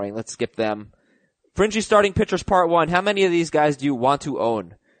group's boring. Let's skip them. Fringy starting pitchers part 1. How many of these guys do you want to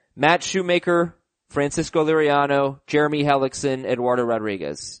own? Matt Shoemaker, Francisco Liriano, Jeremy Hellickson, Eduardo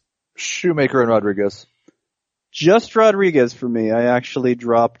Rodriguez. Shoemaker and Rodriguez. Just Rodriguez for me. I actually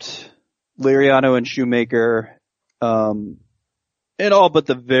dropped Liriano and Shoemaker, in all but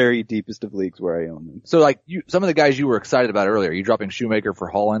the very deepest of leagues where I own them. So like some of the guys you were excited about earlier, are you dropping Shoemaker for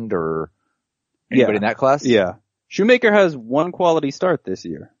Holland or anybody in that class? Yeah. Shoemaker has 1 quality start this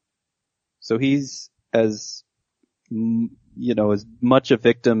year. So he's as much a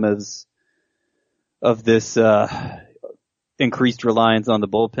victim as of this increased reliance on the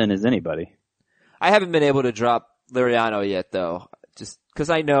bullpen as anybody. I haven't been able to drop Liriano yet, though, just because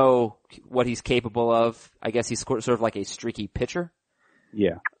I know what he's capable of. I guess he's sort of like a streaky pitcher.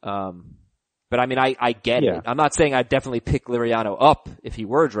 Yeah. But I mean, I get it. I'm not saying I'd definitely pick Liriano up if he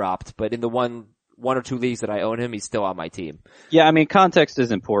were dropped, but in the one or two leagues that I own him, he's still on my team. Yeah, I mean, context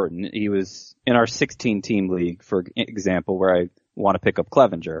is important. He was in our 16-team league, for example, where I want to pick up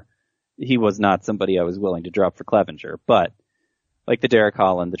Clevenger. He was not somebody I was willing to drop for Clevenger, but like the Derek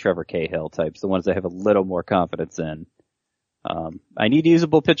Holland, the Trevor Cahill types, the ones I have a little more confidence in. I need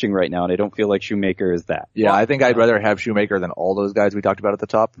usable pitching right now, and I don't feel like Shoemaker is that. Yeah, I think I'd rather have Shoemaker than all those guys we talked about at the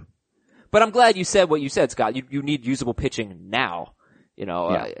top. But I'm glad you said what you said, Scott. You need usable pitching now,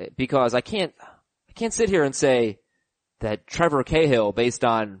 because I can't sit here and say that Trevor Cahill, based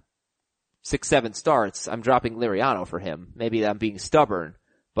on 6-7 starts, I'm dropping Liriano for him. Maybe I'm being stubborn,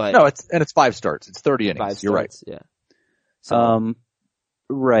 but no, it's 5 starts. It's 30 innings. You're right. Yeah. So,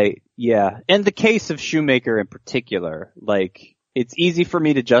 right. Yeah. And the case of Shoemaker in particular, like, it's easy for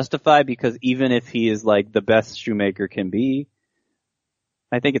me to justify because even if he is like the best Shoemaker can be,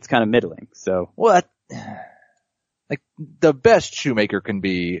 I think it's kind of middling. So, well, like the best Shoemaker can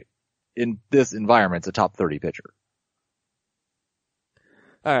be in this environment, a top 30 pitcher.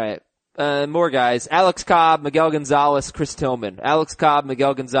 All right. More guys. Alex Cobb, Miguel Gonzalez, Chris Tillman. Alex Cobb,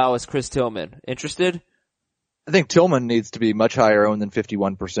 Miguel Gonzalez, Chris Tillman. Interested? I think Tillman needs to be much higher owned than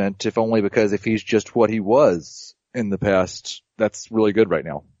 51%, if only because if he's just what he was in the past, that's really good right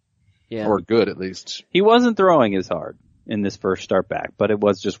now. Yeah. Or good, at least. He wasn't throwing as hard in this first start back, but it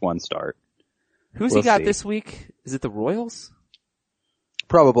was just one start. Who's he got this week? Is it the Royals?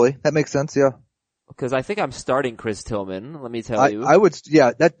 Probably. That makes sense, yeah. Because I think I'm starting Chris Tillman, let me tell you. I would,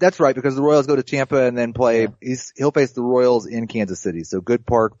 yeah, that's right, because the Royals go to Tampa and then play, he'll face the Royals in Kansas City. So good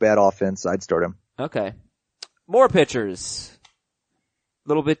park, bad offense, I'd start him. Okay. More pitchers. A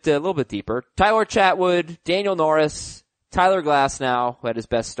little bit deeper. Tyler Chatwood, Daniel Norris, Tyler Glasnow, who had his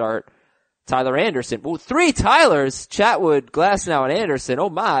best start, Tyler Anderson. Well, 3 Tylers, Chatwood, Glasnow, and Anderson. Oh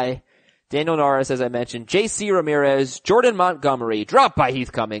my. Daniel Norris, as I mentioned, J.C. Ramirez, Jordan Montgomery, dropped by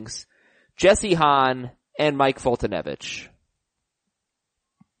Heath Cummings, Jesse Hahn, and Mike Fultonevich.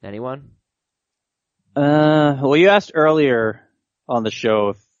 Anyone? Well, you asked earlier on the show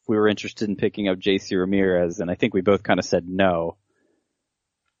if we were interested in picking up J.C. Ramirez, and I think we both kind of said no.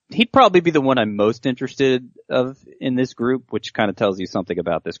 He'd probably be the one I'm most interested of in this group, which kind of tells you something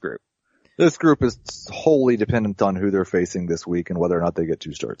about this group. This group is wholly dependent on who they're facing this week and whether or not they get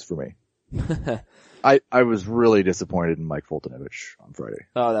 2 starts for me. I was really disappointed in Mike Fultonevich on Friday.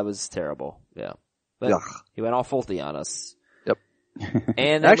 Oh, that was terrible. Yeah. But he went all Fulty on us. Yep.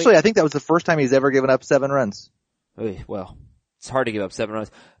 And actually, I think that was the first time he's ever given up 7 runs. Well, it's hard to give up 7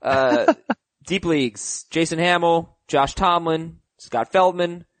 runs. Deep leagues, Jason Hamill, Josh Tomlin, Scott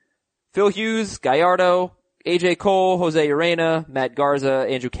Feldman, Phil Hughes, Gallardo, AJ Cole, Jose Urena, Matt Garza,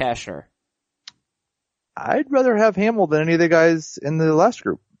 Andrew Kashner. I'd rather have Hamill than any of the guys in the last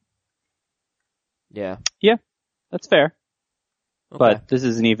group. Yeah. Yeah, that's fair. Okay. But this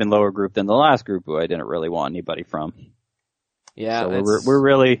is an even lower group than the last group who I didn't really want anybody from. Yeah. So we're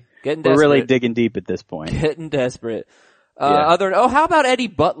really digging deep at this point. Getting desperate. How about Eddie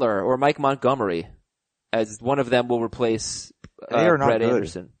Butler or Mike Montgomery? As one of them will replace Brett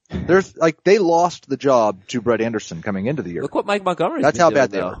Anderson. They lost the job to Brett Anderson coming into the year. Look what Mike Montgomery's That's been how doing,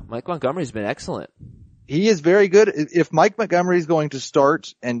 bad they though. are. Mike Montgomery's been excellent. He is very good. If Mike Montgomery's going to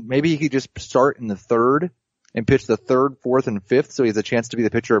start, and maybe he could just start in the 3rd and pitch the 3rd, 4th, and 5th so he has a chance to be the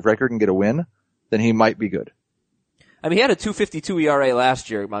pitcher of record and get a win, then he might be good. I mean, he had a 2.52 ERA last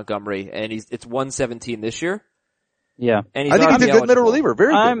year, Montgomery, and it's 1.17 this year. Yeah. And I think he's a good middle reliever.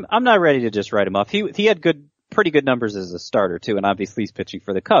 Very good. I'm not ready to just write him off. He had pretty good numbers as a starter too, and obviously he's pitching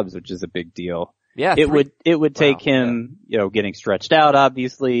for the Cubs, which is a big deal. Yeah. It would take him, getting stretched out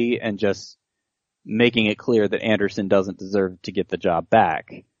obviously, and just making it clear that Anderson doesn't deserve to get the job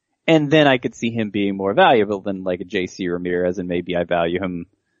back. And then I could see him being more valuable than like a J.C. Ramirez, and maybe I value him,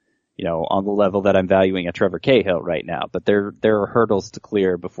 on the level that I'm valuing a Trevor Cahill right now. But there are hurdles to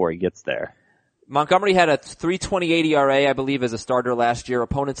clear before he gets there. Montgomery had a 3.28 ERA, I believe, as a starter last year.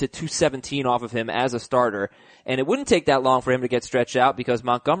 Opponents hit 2.17 off of him as a starter. And it wouldn't take that long for him to get stretched out because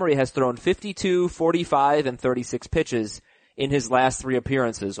Montgomery has thrown 52, 45, and 36 pitches in his last 3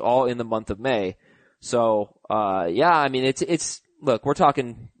 appearances, all in the month of May. So, I mean, it's, look, we're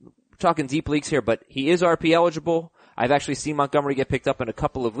talking deep leagues here, but he is RP eligible. I've actually seen Montgomery get picked up in a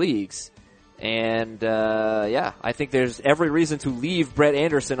couple of leagues. And, I think there's every reason to leave Brett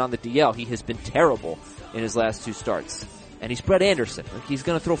Anderson on the DL. He has been terrible in his last 2 starts. And he's Brett Anderson. Like, he's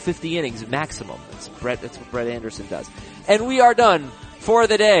gonna throw 50 innings maximum. That's what Brett Anderson does. And we are done for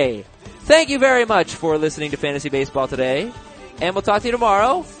the day. Thank you very much for listening to Fantasy Baseball today. And we'll talk to you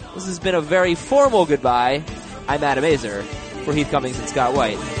tomorrow. This has been a very formal goodbye. I'm Adam Azer for Heath Cummings and Scott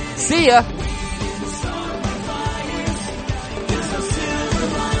White. See ya!